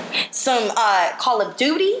Auto, some Call of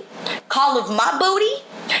Duty, Call of My Booty,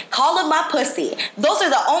 Call of My Pussy. Those are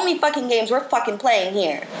the only fucking games we're fucking playing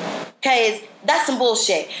here. Because that's some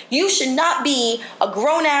bullshit. You should not be a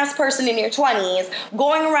grown-ass person in your 20s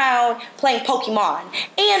going around playing Pokemon.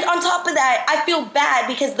 And on top of that, I feel bad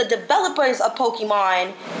because the developers of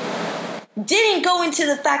Pokemon didn't go into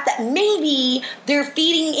the fact that maybe they're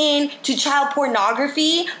feeding in to child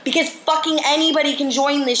pornography, because fucking anybody can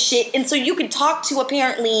join this shit, and so you can talk to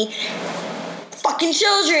apparently fucking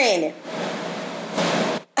children.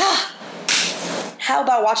 How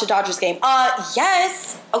about watch a Dodgers game?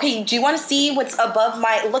 Yes. Okay, do you want to see what's above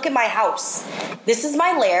my... Look at my house. This is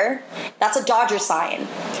my lair. That's a Dodger sign.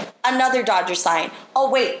 Another Dodger sign. Oh,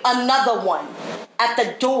 wait, another one. At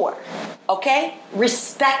the door. Okay?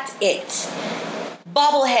 Respect it.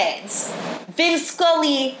 Bobbleheads. Vince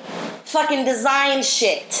Scully fucking design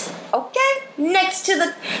shit. Okay? Next to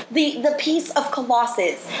the piece of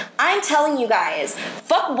Colossus. I'm telling you guys,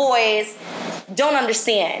 FuccBois don't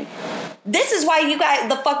understand. This is why you guys,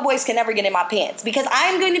 the fuckboys, can never get in my pants. Because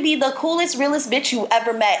I'm going to be the coolest, realest bitch you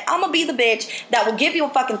ever met. I'm going to be the bitch that will give you a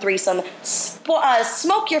fucking threesome,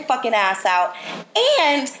 smoke your fucking ass out,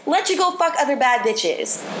 and let you go fuck other bad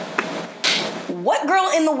bitches. What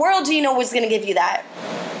girl in the world do you know was going to give you that?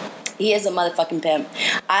 He is a motherfucking pimp.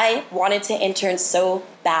 I wanted to intern so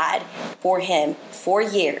bad for him for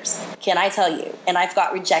years. Can I tell you? And I've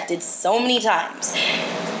got rejected so many times.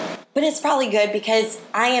 But it's probably good because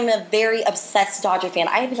I am a very obsessed Dodger fan.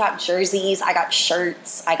 I even got jerseys, I got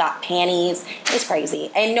shirts, I got panties. It's crazy.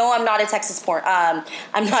 And no, I'm not a Texas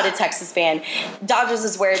I'm not a Texas fan. Dodgers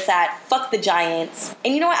is where it's at. Fuck the Giants.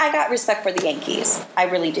 And you know what? I got respect for the Yankees. I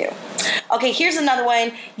really do. Okay, here's another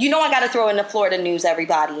one. You know I got to throw in the Florida news,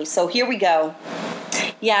 everybody. So here we go.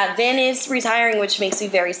 Yeah, Vin is retiring, which makes me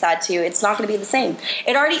very sad too. It's not going to be the same.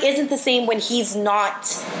 It already isn't the same when he's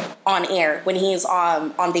not on air, when he's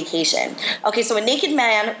on vacation. Okay, so a naked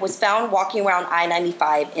man was found walking around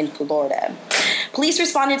I-95 in Florida. Police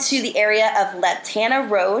responded to the area of Latana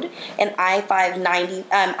Road and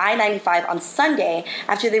I-95 on Sunday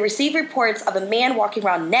after they received reports of a man walking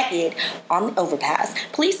around naked on the overpass.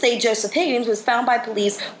 Police say Joseph Higgins was found by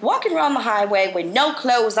police walking around the highway with no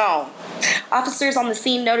clothes on. Officers on the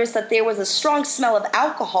scene noticed that there was a strong smell of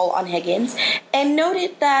alcohol on Higgins and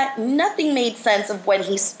noted that nothing made sense of when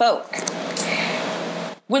he spoke.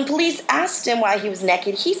 When police asked him why he was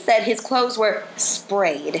naked, he said his clothes were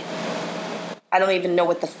sprayed. I don't even know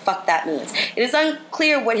what the fuck that means. It is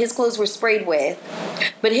unclear what his clothes were sprayed with.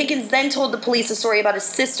 But Higgins then told the police a story about his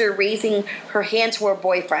sister raising her hand to her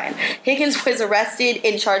boyfriend. Higgins was arrested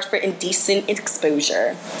and charged for indecent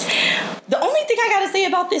exposure. The only thing I gotta say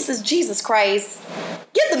about this is, Jesus Christ,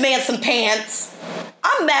 give the man some pants.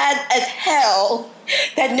 I'm mad as hell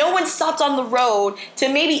that no one stopped on the road to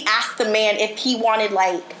maybe ask the man if he wanted,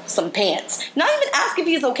 like, some pants. Not even ask if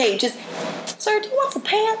he's okay, just, sir, do you want some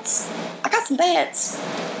pants? I got some pants.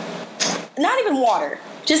 Not even water.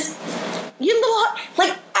 Just, you little,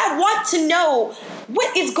 like, I want to know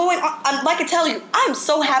what is going on. Like I tell you, I'm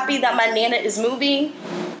so happy that my Nana is moving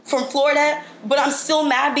from Florida, but I'm still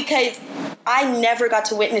mad because I never got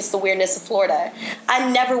to witness the weirdness of Florida.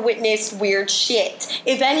 I never witnessed weird shit.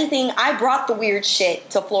 If anything, I brought the weird shit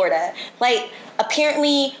to Florida. Like,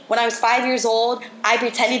 apparently, when I was 5 years old, I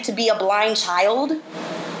pretended to be a blind child.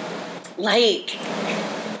 Like,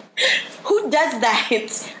 who does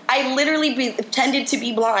that? I literally pretended to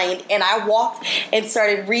be blind, and I walked and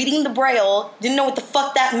started reading the Braille. Didn't know what the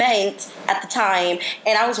fuck that meant at the time.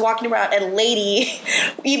 And I was walking around, and a lady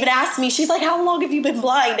even asked me, she's like, how long have you been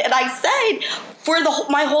blind? And I said, for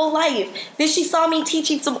my whole life. Then she saw me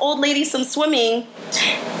teaching some old lady some swimming,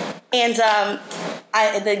 and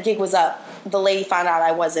the gig was up. The lady found out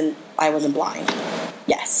I wasn't blind.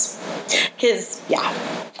 Yes. Because, yeah.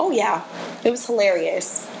 Oh, yeah. It was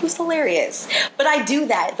hilarious. It was hilarious. But I do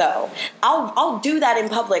that, though. I'll do that in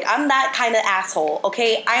public. I'm that kind of asshole,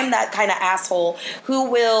 okay? I'm that kind of asshole who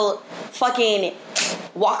will fucking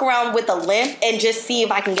walk around with a limp and just see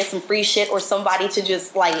if I can get some free shit or somebody to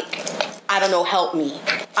just, like, I don't know, help me.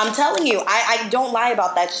 I'm telling you, I don't lie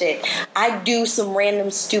about that shit. I do some random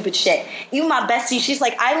stupid shit. Even my bestie, she's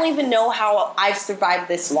like, I don't even know how I've survived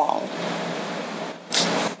this long.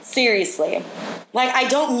 Seriously. Like, I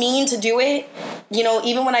don't mean to do it. You know,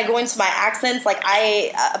 even when I go into my accents, like,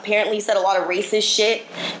 I apparently said a lot of racist shit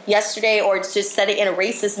yesterday, or just said it in a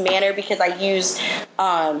racist manner because I used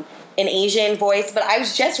an Asian voice, but I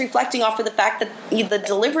was just reflecting off of the fact that the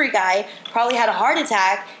delivery guy probably had a heart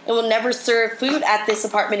attack and will never serve food at this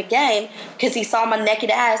apartment again because he saw my naked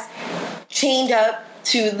ass chained up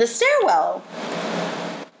to the stairwell.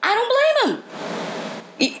 I don't blame him.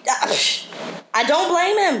 I don't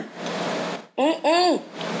blame him.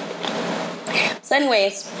 So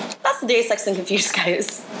anyways, that's the day of Sex and Confused,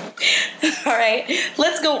 guys. All right,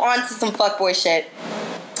 let's go on to some fuckboy shit.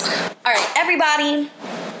 All right, everybody.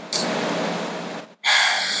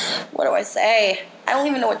 What do I say? I don't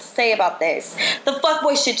even know what to say about this. The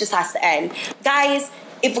fuckboy shit just has to end. Guys,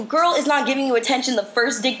 if a girl is not giving you attention the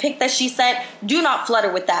first dick pic that she sent, do not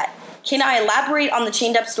flutter with that. Can I elaborate on the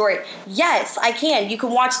chained up story? Yes, I can. You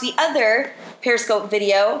can watch the other Periscope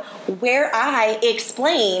video where I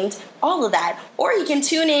explained all of that. Or you can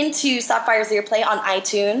tune in to Sapphire's Earplay on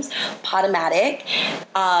iTunes, Podomatic,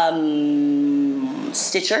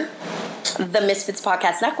 Stitcher, the Misfits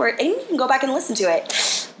Podcast Network, and you can go back and listen to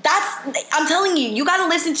it. I'm telling you, you gotta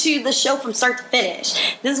listen to the show from start to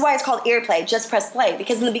finish. This is why it's called Earplay, just press play.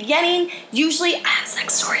 Because in the beginning, usually I have a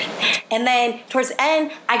sex story. And then towards the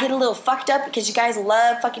end, I get a little fucked up because you guys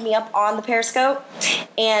love fucking me up on the Periscope.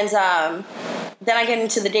 And then I get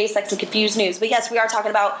into the day Sex and Confused news. But yes, we are talking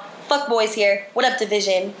about fuckboys here. What up,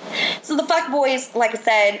 Division? So the fuckboys, like I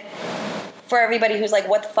said, for everybody who's like,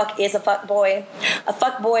 what the fuck is a fuckboy? A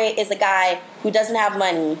fuckboy is a guy who doesn't have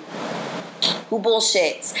money, who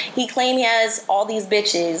bullshits. He claims he has all these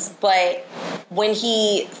bitches, but when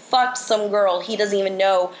he fucked some girl, he doesn't even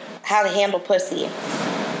know how to handle pussy.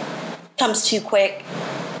 Comes too quick.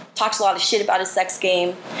 Talks a lot of shit about his sex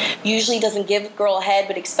game. Usually doesn't give a girl a head,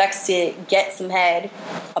 but expects to get some head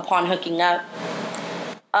upon hooking up.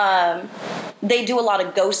 They do a lot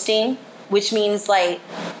of ghosting, which means like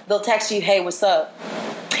they'll text you, hey, what's up?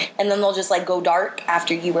 And then they'll just like go dark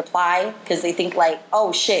after you reply because they think like,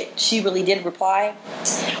 oh shit, she really did reply.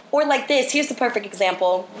 Or like this, here's the perfect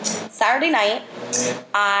example. Saturday night,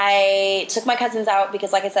 I took my cousins out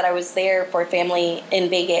because like I said, I was there for a family in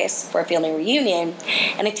Vegas for a family reunion.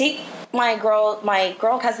 And I take my girl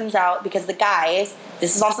cousins out because the guys,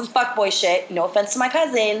 this is on some fuckboy shit, no offense to my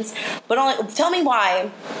cousins, but tell me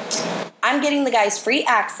why. I'm getting the guys free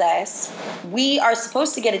access. We are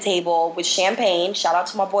supposed to get a table with champagne. Shout out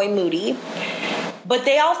to my boy Moody. But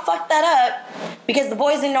they all fucked that up because the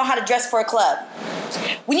boys didn't know how to dress for a club.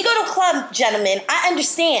 When you go to a club, gentlemen, I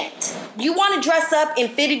understand. You want to dress up in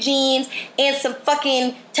fitted jeans and some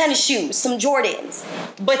fucking tennis shoes, some Jordans.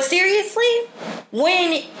 But seriously,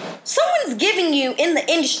 when someone's giving you in the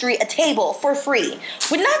industry a table for free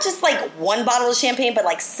with not just like one bottle of champagne, but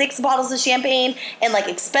like 6 bottles of champagne and like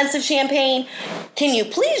expensive champagne, can you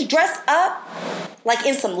please dress up like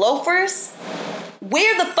in some loafers?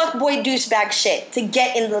 Wear the fuckboy douchebag shit to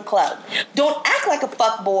get into the club. Don't act like a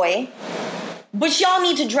fuckboy. But y'all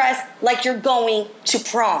need to dress like you're going to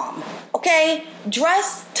prom, okay?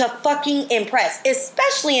 Dress to fucking impress,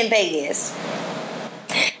 especially in Vegas.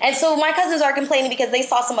 And so my cousins are complaining because they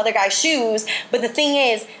saw some other guy's shoes, but the thing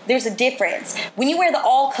is, there's a difference. When you wear the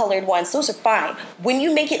all-colored ones, those are fine. When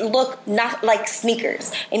you make it look not like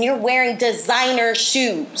sneakers, and you're wearing designer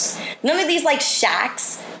shoes, none of these like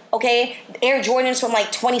Shaqs, okay, Air Jordans from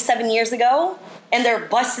like 27 years ago, and they're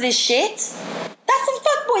busted as shit, that's some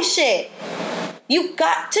fuckboy shit. You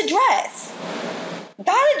got to dress.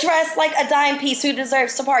 Gotta dress like a dime piece who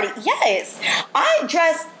deserves to party. Yes, I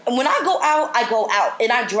dress, when I go out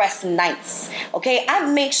and I dress nice, okay?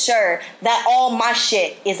 I make sure that all my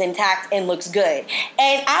shit is intact and looks good.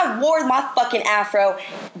 And I wore my fucking afro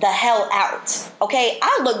the hell out, okay?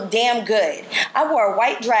 I look damn good. I wore a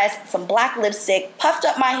white dress, some black lipstick, puffed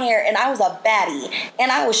up my hair, and I was a baddie.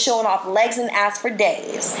 And I was showing off legs and ass for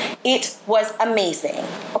days. It was amazing,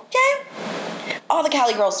 okay? All the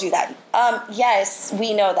Cali girls do that. Yes,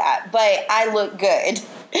 we know that, but I look good.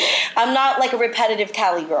 I'm not like a repetitive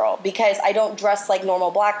Cali girl because I don't dress like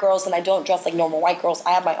normal black girls and I don't dress like normal white girls.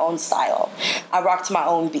 I have my own style. I rock to my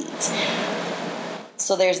own beat.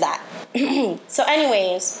 So there's that. So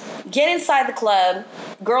anyways, get inside the club,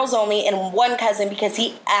 girls only, and one cousin because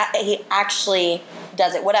he actually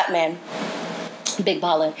does it. What up, man? Big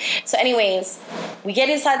baller. So anyways, we get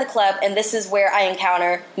inside the club and this is where I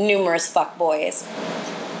encounter numerous fuckboys.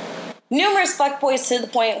 numerous fuckboys to the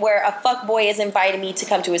point where a fuckboy has invited me to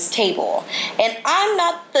come to his table. And I'm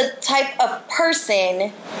not the type of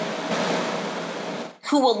person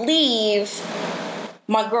who will leave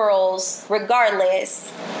my girls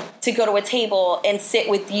regardless to go to a table and sit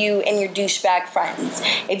with you and your douchebag friends.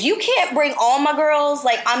 If you can't bring all my girls,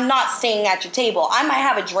 like, I'm not staying at your table. I might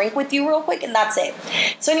have a drink with you real quick and that's it.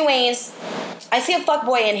 So anyways, I see a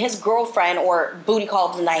fuckboy and his girlfriend, or booty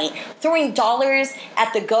call of the night, throwing dollars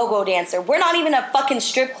at the go-go dancer. We're not even a fucking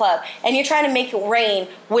strip club, and you're trying to make it rain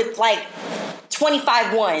with like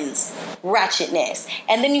 25 ones. Ratchetness.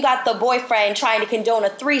 And then you got the boyfriend trying to condone a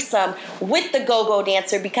threesome with the go-go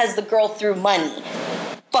dancer because the girl threw money.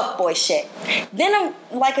 Fuckboy shit. Then,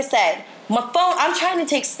 like I said, my phone, I'm trying to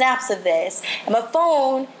take snaps of this, and my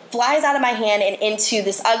phone flies out of my hand and into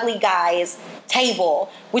this ugly guy's table,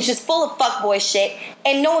 which is full of fuckboy shit.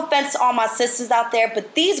 And no offense to all my sisters out there,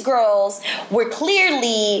 but these girls were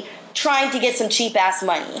clearly trying to get some cheap ass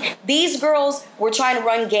money. These girls were trying to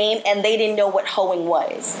run game and they didn't know what hoeing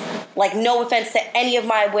was. Like, no offense to any of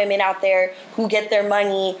my women out there who get their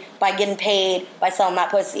money by getting paid by selling that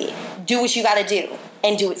pussy. Do what you gotta do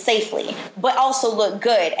and do it safely, but also look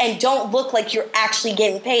good and don't look like you're actually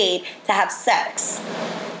getting paid to have sex.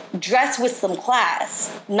 Dress with some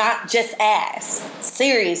class, not just ass.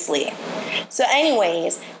 Seriously. So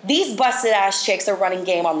anyways, these busted ass chicks are running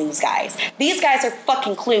game on these guys. These guys are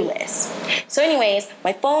fucking clueless. So anyways,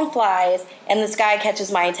 my phone flies and this guy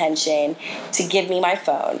catches my attention to give me my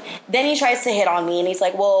phone. Then he tries to hit on me and he's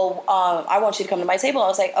like, well, I want you to come to my table. I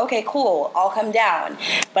was like, okay, cool, I'll come down.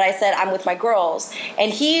 But I said, I'm with my girls.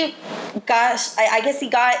 And he got, I guess he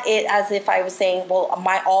got it as if I was saying, well,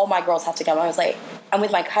 all my girls have to come. I was like, I'm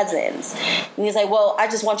with my cousins. And he's like, well, I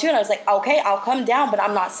just want you. And I was like, okay, I'll come down, but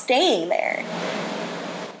I'm not staying there.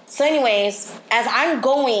 So anyways, as I'm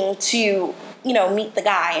going to, meet the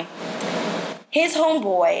guy, his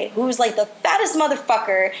homeboy, who's like the fattest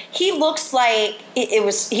motherfucker, he looks like he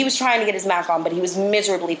was trying to get his mask on, but he was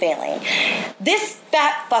miserably failing. This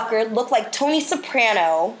fat fucker looked like Tony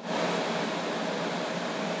Soprano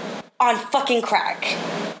on fucking crack.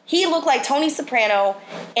 He looked like Tony Soprano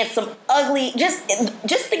and some ugly, just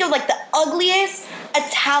think of like the ugliest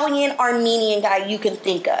Italian Armenian guy you can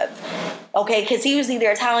think of. Okay, because he was either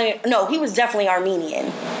Italian, no, he was definitely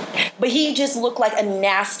Armenian. But he just looked like a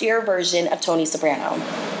nastier version of Tony Soprano.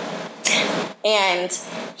 And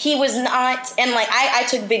he was not, and like, I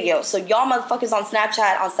took videos, so y'all motherfuckers on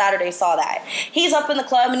Snapchat on Saturday saw that. He's up in the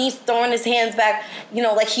club and he's throwing his hands back,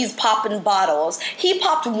 like he's popping bottles. He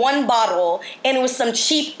popped one bottle and it was some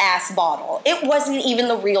cheap ass bottle. It wasn't even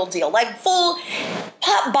the real deal. Like, full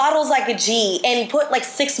pop bottles like a G and put like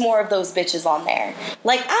 6 more of those bitches on there.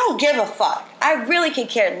 Like, I don't give a fuck. I really could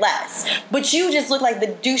care less. But you just look like the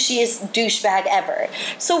douchiest douchebag ever.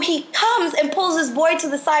 So he comes and pulls his boy to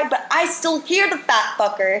the side, but I still hear the fat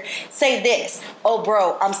fucker say this: oh,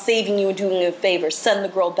 bro, I'm saving you and doing you a favor. Send the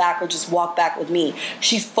girl back or just walk back with me.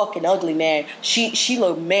 She's fucking ugly, man. She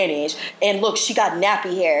look managed. And look, she got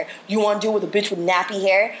nappy hair. You want to deal with a bitch with nappy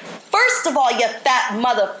hair? First of all, you fat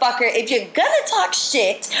motherfucker, if you're gonna talk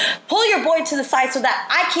shit, pull your boy to the side so that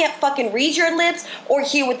I can't fucking read your lips or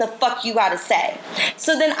hear what the fuck you gotta say.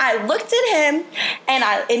 So then I looked at him and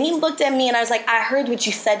he looked at me and I was like, I heard what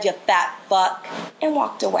you said, you fat fuck, and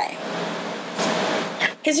walked away.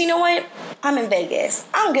 Because you know what? I'm in Vegas.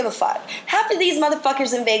 I don't give a fuck. Half of these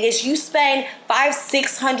motherfuckers in Vegas, you spend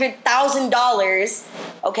 $500,000-$600,000,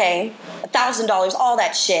 okay, $1,000, all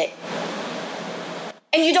that shit,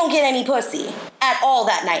 and you don't get any pussy at all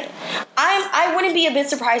that night. I wouldn't be a bit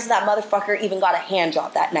surprised if that motherfucker even got a hand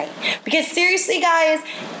job that night. Because seriously, guys,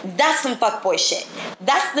 that's some fuckboy shit.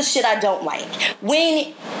 That's the shit I don't like.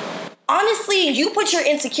 When, honestly, you put your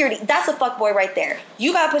insecurity, that's a fuckboy right there.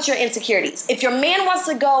 You gotta put your insecurities. If your man wants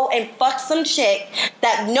to go and fuck some chick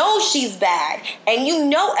that knows she's bad, and you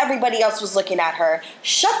know everybody else was looking at her,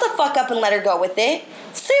 shut the fuck up and let her go with it.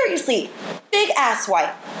 Seriously, big ass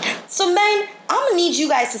wipe. So men, I'm gonna need you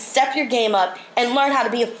guys to step your game up and learn how to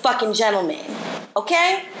be a fucking gentleman,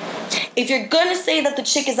 okay? If you're gonna say that the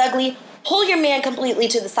chick is ugly, pull your man completely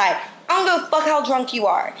to the side. I don't give a fuck how drunk you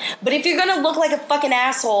are. But if you're gonna look like a fucking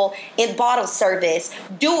asshole in bottle service,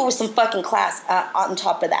 do it with some fucking class on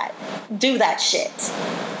top of that. Do that shit.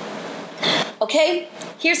 Okay?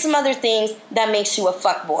 Here's some other things that makes you a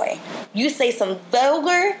fuckboy. You say some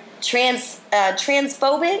vulgar,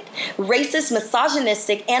 transphobic, racist,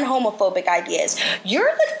 misogynistic, and homophobic ideas.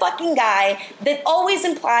 You're the fucking guy that always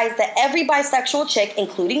implies that every bisexual chick,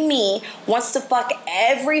 including me, wants to fuck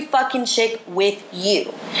every fucking chick with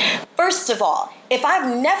you. First of all, if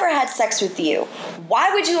I've never had sex with you,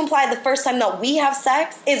 why would you imply the first time that we have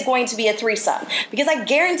sex is going to be a threesome? Because I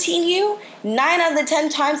guarantee you, 9 out of the 10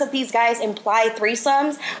 times that these guys imply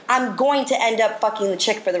threesomes, I'm going to end up fucking the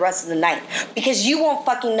chick for the rest of the night. Because you won't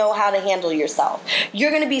fucking know how to handle yourself. You're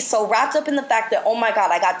going to be so wrapped up in the fact that, oh my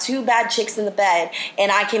God, I got 2 bad chicks in the bed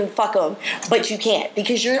and I can fuck them, but you can't.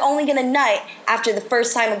 Because you're only going to nut after the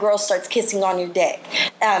first time a girl starts kissing on your dick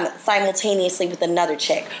simultaneously with another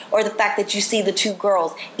chick. Or the fact that you see the 2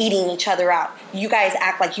 girls eating each other out. You guys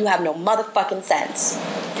act like you have no motherfucking sense.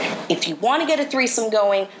 If you want to get a threesome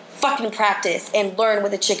going, fucking practice and learn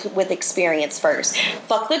with a chick with experience first.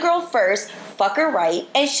 Fuck the girl first, fuck her right,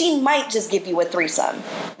 and she might just give you a threesome.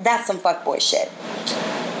 That's some fuckboy shit.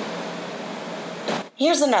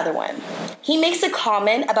 Here's another one. He makes a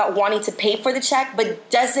comment about wanting to pay for the check, but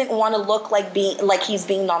doesn't want to look like he's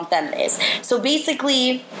being non-feminist. So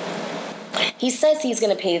basically, he says he's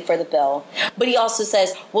going to pay for the bill, but he also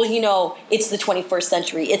says, well, you know, it's the 21st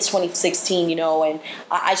century. It's 2016, you know, and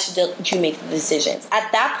I should let you make the decisions. At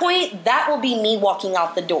that point, that will be me walking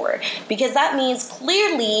out the door, because that means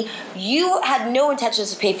clearly you had no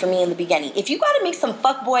intentions to pay for me in the beginning. If you got to make some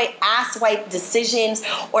fuckboy asswipe decisions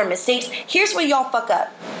or mistakes, here's where y'all fuck up.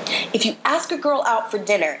 If you ask a girl out for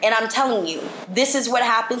dinner, and I'm telling you, this is what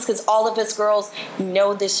happens because all of us girls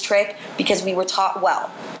know this trick because we were taught well,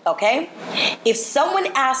 okay? If someone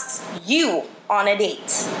asks you on a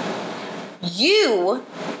date, you,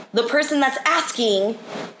 the person that's asking,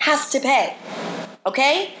 has to pay,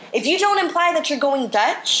 okay? If you don't imply that you're going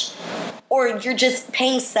Dutch or you're just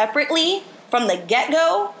paying separately from the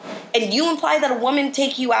get-go, and you imply that a woman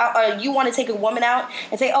take you out, or you want to take a woman out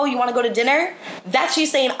and say, oh, you want to go to dinner? That's you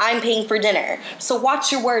saying, I'm paying for dinner. So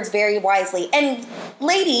watch your words very wisely. And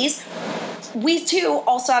ladies, we too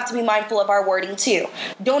also have to be mindful of our wording too.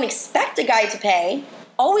 Don't expect a guy to pay.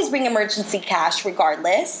 Always bring emergency cash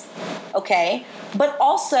regardless, okay? But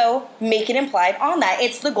also make it implied on that.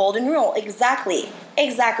 It's the golden rule. Exactly,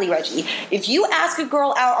 Reggie. If you ask a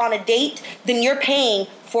girl out on a date, then you're paying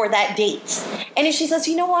for that date. And if she says,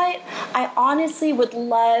 you know what, I honestly would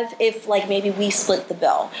love if like maybe we split the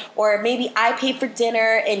bill, or maybe I pay for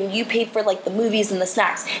dinner and you pay for like the movies and the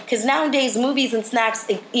snacks, because nowadays movies and snacks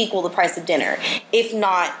equal the price of dinner, if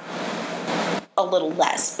not a little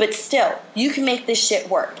less. But still, you can make this shit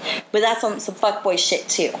work. But that's some fuckboy shit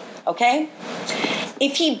too, okay?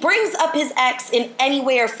 If he brings up his ex in any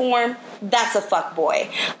way or form, that's a fuckboy.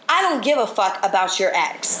 I don't give a fuck about your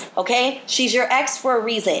ex, okay? She's your ex for a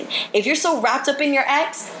reason. If you're so wrapped up in your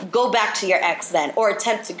ex, go back to your ex then, or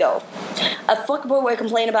attempt to go. A fuckboy will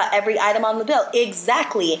complain about every item on the bill.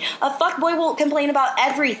 Exactly. A fuckboy will complain about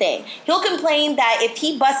everything. He'll complain that if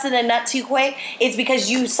he busted a nut too quick, it's because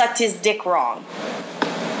you sucked his dick wrong.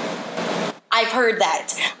 I've heard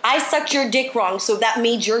that. I sucked your dick wrong, so that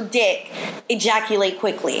made your dick ejaculate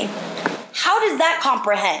quickly. How does that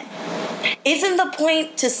comprehend? Isn't the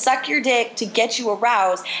point to suck your dick to get you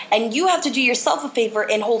aroused, and you have to do yourself a favor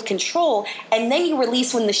and hold control, and then you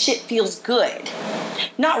release when the shit feels good?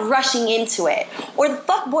 Not rushing into it. Or the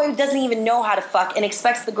fuckboy doesn't even know how to fuck and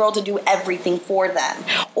expects the girl to do everything for them.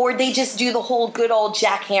 Or they just do the whole good old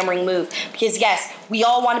jackhammering move. Because yes, we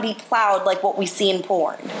all want to be plowed like what we see in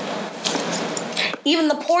porn. Even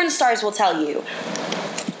the porn stars will tell you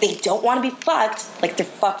they don't want to be fucked like they're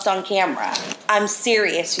fucked on camera. I'm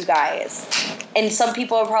serious, you guys. And some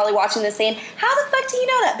people are probably watching this saying, how the fuck do you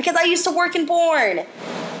know that? Because I used to work in porn.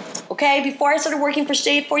 Okay, before I started working for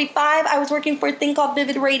Shade 45, I was working for a thing called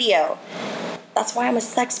Vivid Radio. That's why I'm a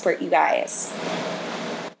sexpert, you guys.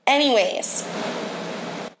 Anyways,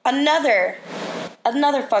 another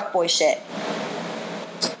fuckboy shit.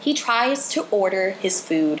 He tries to order the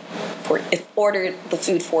food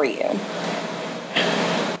for you.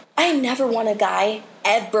 I never want a guy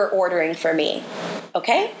ever ordering for me,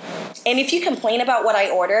 okay? And if you complain about what I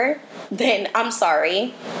order, then I'm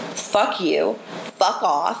sorry. Fuck you, fuck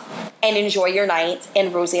off, and enjoy your night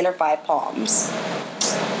and Rosie and her 5 palms.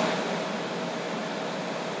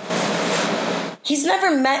 He's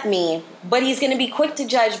never met me, but he's going to be quick to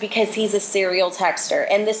judge because he's a serial texter,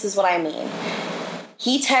 and this is what I mean.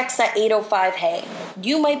 He texts at 8:05, hey,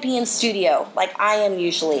 you might be in studio like I am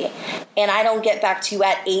usually, and I don't get back to you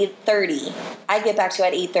at 8:30. I get back to you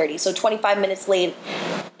at 8:30, so 25 minutes late,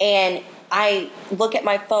 and I look at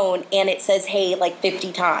my phone and it says, hey, like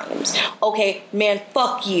 50 times. Okay, man,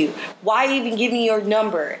 fuck you. Why even give me your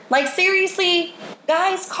number? Like, seriously,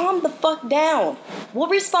 guys, calm the fuck down. We'll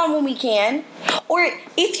respond when we can. Or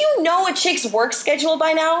if you know a chick's work schedule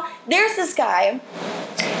by now, there's this guy.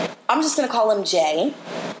 I'm just going to call him Jay.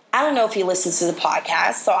 I don't know if he listens to the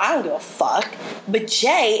podcast, so I don't give a fuck. But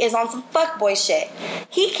Jay is on some fuckboy shit.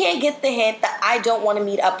 He can't get the hint that I don't want to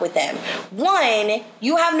meet up with him. 1,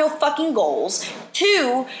 you have no fucking goals.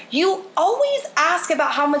 2, you always ask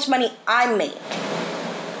about how much money I make.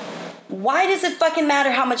 Why does it fucking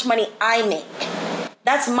matter how much money I make?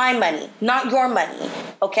 That's my money, not your money,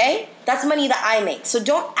 okay? That's money that I make. So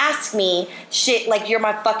don't ask me shit like you're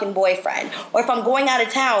my fucking boyfriend. Or if I'm going out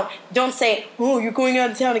of town, don't say, oh, you're going out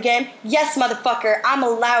of town again? Yes, motherfucker, I'm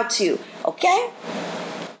allowed to, okay?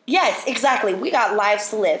 Yes, exactly. We got lives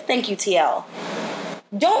to live. Thank you, TL.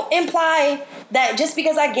 Don't imply that just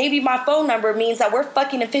because I gave you my phone number means that we're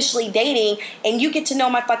fucking officially dating and you get to know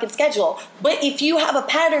my fucking schedule. But if you have a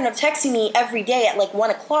pattern of texting me every day at like 1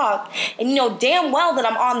 o'clock and you know damn well that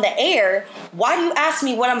I'm on the air, why do you ask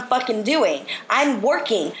me what I'm fucking doing? I'm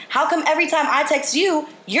working. How come every time I text you,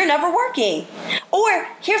 you're never working? Or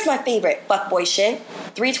here's my favorite fuckboy shit.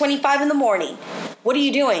 3:25 in the morning. What are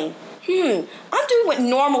you doing? I'm doing what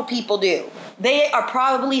normal people do. They are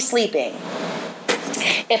probably sleeping.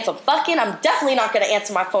 If I'm fucking, I'm definitely not going to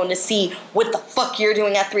answer my phone to see what the fuck you're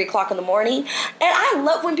doing at 3 o'clock in the morning. And I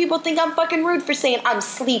love when people think I'm fucking rude for saying I'm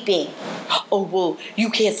sleeping. Oh, well, you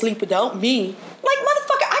can't sleep without me. Like,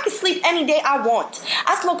 motherfucker, I can sleep any day I want.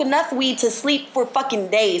 I smoke enough weed to sleep for fucking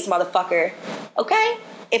days, motherfucker. Okay?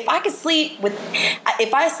 If I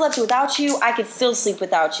slept without you, I could still sleep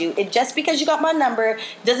without you. Just because you got my number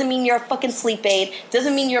doesn't mean you're a fucking sleep aid.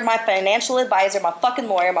 Doesn't mean you're my financial advisor, my fucking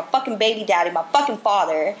lawyer, my fucking baby daddy, my fucking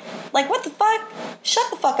father. Like, what the fuck? Shut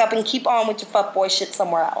the fuck up and keep on with your fuckboy shit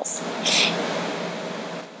somewhere else.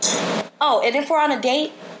 Oh, and if we're on a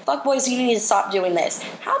date, fuckboys, you need to stop doing this.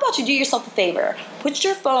 How about you do yourself a favor? Put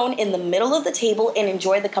your phone in the middle of the table and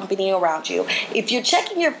enjoy the company around you. If you're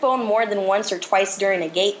checking your phone more than once or twice during a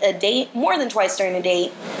date, more than twice during a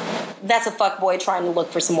date, that's a fuckboy trying to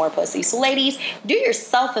look for some more pussy. So ladies, do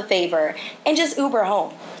yourself a favor and just Uber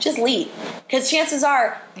home. Just leave. Because chances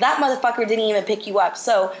are that motherfucker didn't even pick you up.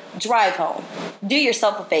 So drive home. Do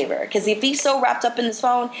yourself a favor. Because if he's so wrapped up in his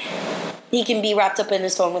phone, he can be wrapped up in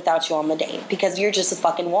his phone without you on the date. Because you're just a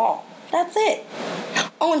fucking wall. That's it.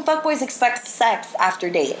 Oh, and fuckboys expect sex after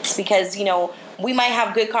dates. Because, you know, we might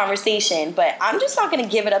have good conversation, but I'm just not going to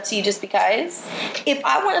give it up to you just because. If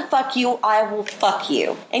I want to fuck you, I will fuck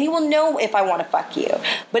you. And you will know if I want to fuck you.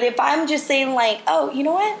 But if I'm just saying like, oh, you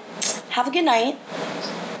know what? Have a good night.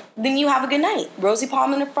 Then you have a good night. Rosie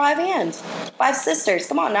Palm in her 5 hands. 5 sisters.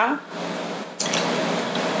 Come on now.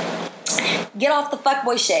 Get off the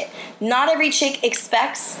fuckboy shit. Not every chick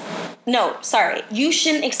expects... No, sorry. You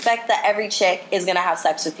shouldn't expect that every chick is going to have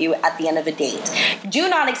sex with you at the end of a date. Do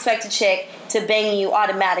not expect a chick to bang you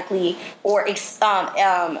automatically or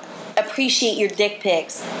appreciate your dick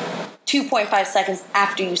pics 2.5 seconds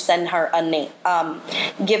after you send her a name.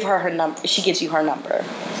 Give her number. She gives you her number.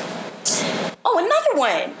 Oh, another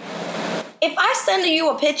one. If I send you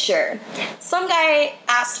a picture, some guy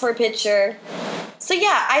asked for a picture. So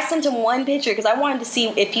yeah, I sent him one picture because I wanted to see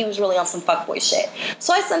if he was really on some fuckboy shit.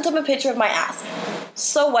 So I sent him a picture of my ass.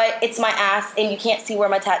 So what? It's my ass, and you can't see where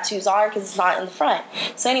my tattoos are because it's not in the front.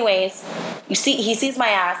 So anyways, he sees my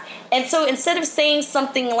ass. And so instead of saying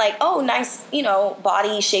something like, oh, nice, you know,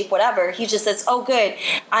 body shape, whatever, he just says, oh, good,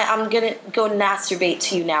 I'm going to go masturbate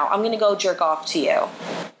to you now. I'm going to go jerk off to you.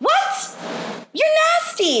 What? You're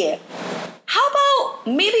nasty. How about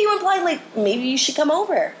maybe you imply, like, maybe you should come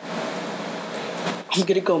over. I'm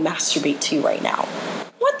gonna go masturbate to you right now.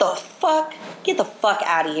 What the fuck? Get the fuck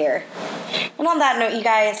out of here. And on that note, you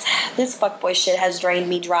guys, this fuckboy shit has drained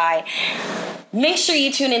me dry. Make sure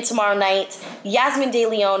you tune in tomorrow night. Yasmin De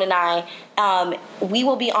Leon and I, we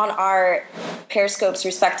will be on our Periscopes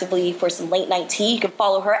respectively for some late night tea. You can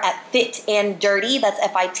follow her at Fit and Dirty. That's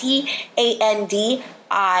FITAND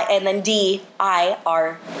and then DIRTY.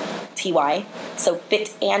 So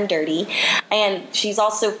Fit and Dirty. And she's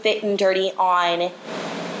also Fit and Dirty on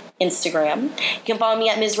Instagram. You can follow me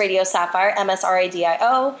at Ms. Radio Sapphire,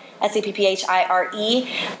 MSRADIO, SAPPHIRE.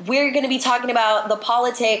 We're going to be talking about the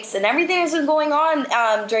politics and everything that's been going on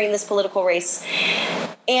during this political race.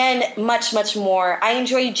 And much, much more. I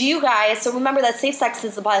enjoyed you guys. So remember that safe sex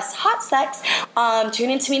is the best hot sex.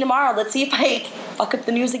 Tune in to me tomorrow. Let's see if I fuck up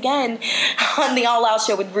the news again on the All Out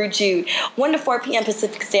Show with Rude Jude. 1 to 4 p.m.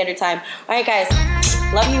 Pacific Standard Time. All right, guys.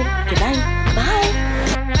 Love you. Good night. Bye.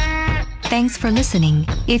 Thanks for listening.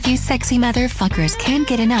 If you sexy motherfuckers can't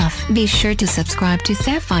get enough, be sure to subscribe to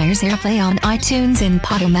Sapphire's Airplay on iTunes and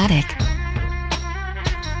Podomatic.